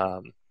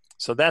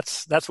 So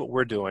that's what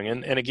we're doing.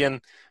 And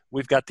again,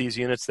 we've got these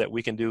units that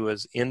we can do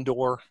as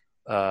indoor,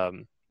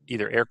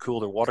 either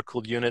air-cooled or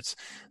water-cooled units.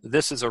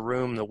 This is a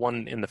room. The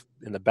one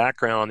in the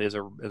background is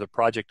a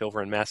project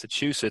over in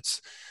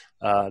Massachusetts.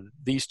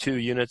 These 2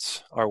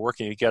 units are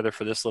working together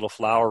for this little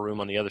flower room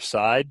on the other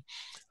side.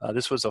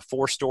 This was a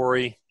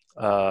 4-story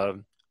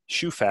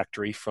shoe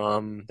factory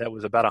that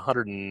was about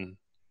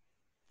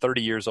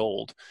 130 years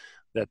old,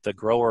 that the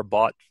grower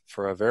bought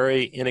for a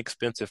very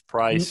inexpensive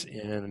price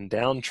in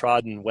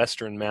downtrodden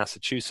western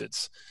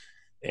Massachusetts.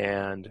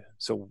 And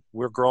so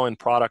we're growing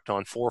product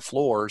on 4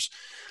 floors.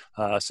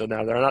 So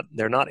now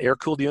they're not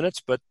air-cooled units,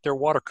 but they're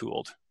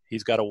water-cooled.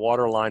 He's got a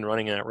water line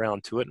running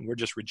around to it, and we're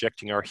just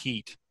rejecting our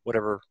heat.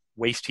 Whatever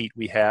waste heat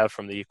we have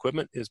from the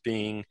equipment is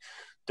being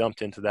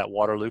dumped into that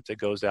water loop that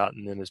goes out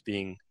and then is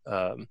being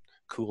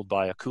cooled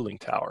by a cooling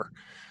tower.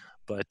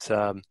 But,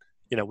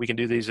 we can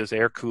do these as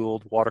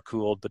air-cooled,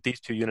 water-cooled, but these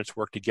two units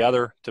work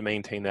together to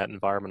maintain that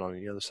environment on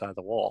the other side of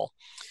the wall.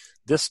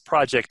 This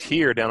project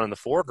here down in the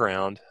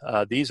foreground,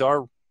 these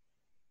are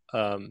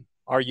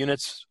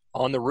units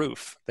on the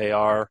roof. They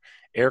are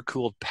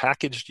air-cooled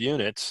packaged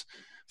units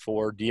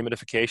for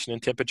dehumidification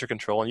and temperature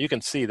control. And you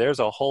can see there's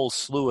a whole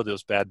slew of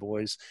those bad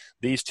boys.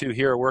 These two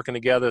here are working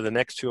together. The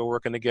next two are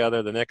working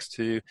together. The next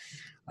two,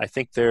 I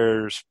think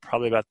there's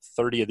probably about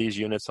 30 of these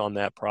units on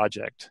that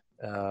project.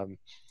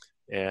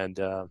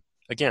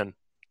 Again,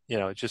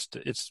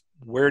 it's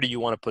where do you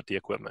want to put the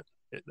equipment?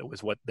 It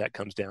was what that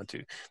comes down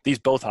to. These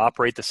both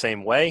operate the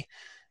same way.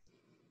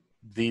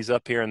 These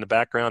up here in the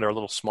background are a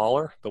little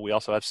smaller, but we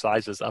also have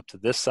sizes up to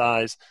this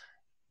size.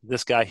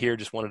 This guy here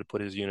just wanted to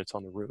put his units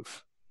on the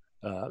roof.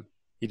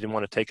 He didn't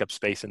want to take up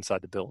space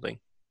inside the building.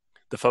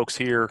 The folks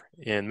here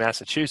in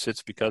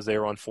Massachusetts, because they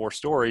were on 4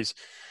 stories,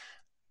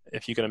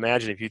 if you can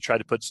imagine, if you tried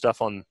to put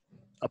stuff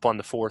up on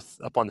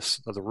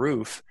the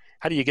roof,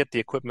 how do you get the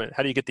equipment?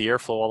 How do you get the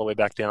airflow all the way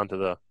back down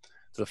to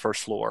the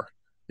first floor?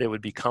 It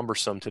would be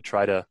cumbersome to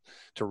try to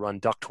run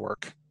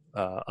ductwork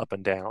up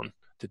and down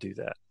to do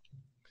that.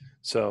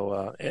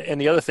 So, and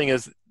the other thing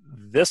is,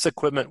 this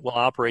equipment will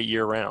operate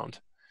year round.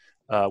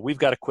 We've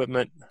got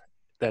equipment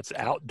that's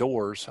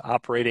outdoors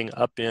operating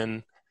up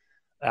in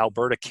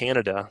Alberta,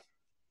 Canada,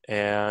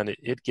 and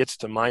it gets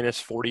to minus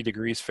 40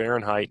 degrees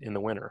Fahrenheit in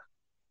the winter.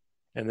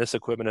 And this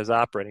equipment is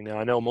operating. Now,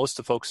 I know most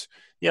of the folks,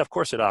 yeah, of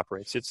course it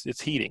operates.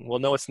 It's heating. Well,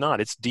 no, it's not.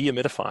 It's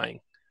dehumidifying.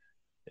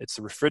 It's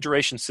the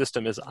refrigeration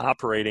system is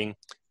operating.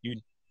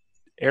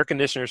 Air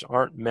conditioners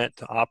aren't meant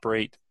to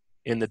operate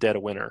in the dead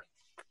of winter.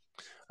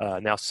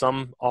 Now,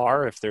 some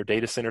are if they're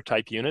data center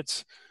type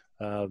units,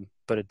 but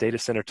a data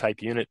center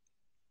type unit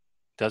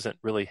doesn't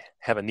really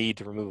have a need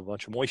to remove a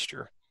bunch of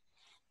moisture.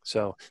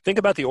 So think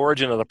about the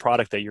origin of the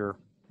product that you're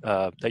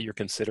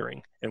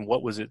considering, and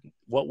what was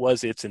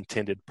its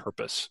intended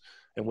purpose,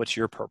 and what's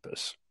your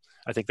purpose.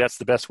 I think that's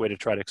the best way to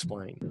try to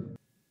explain.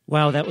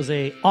 Wow, that was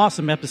an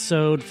awesome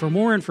episode. For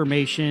more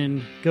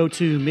information, go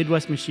to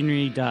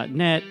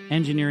midwestmachinery.net,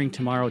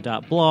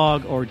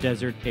 engineeringtomorrow.blog, or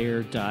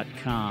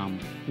desertair.com.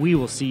 We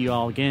will see you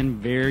all again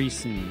very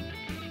soon.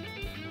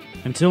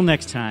 Until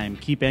next time,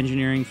 keep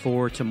engineering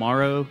for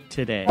tomorrow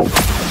today.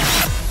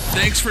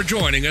 Thanks for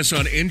joining us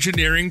on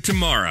Engineering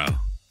Tomorrow.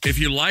 If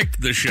you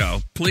liked the show,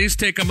 please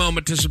take a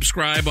moment to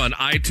subscribe on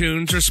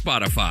iTunes or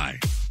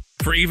Spotify.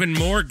 For even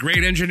more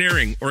great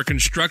engineering or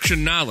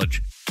construction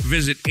knowledge,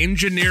 visit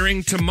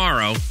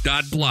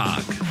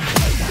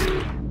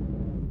engineeringtomorrow.blog.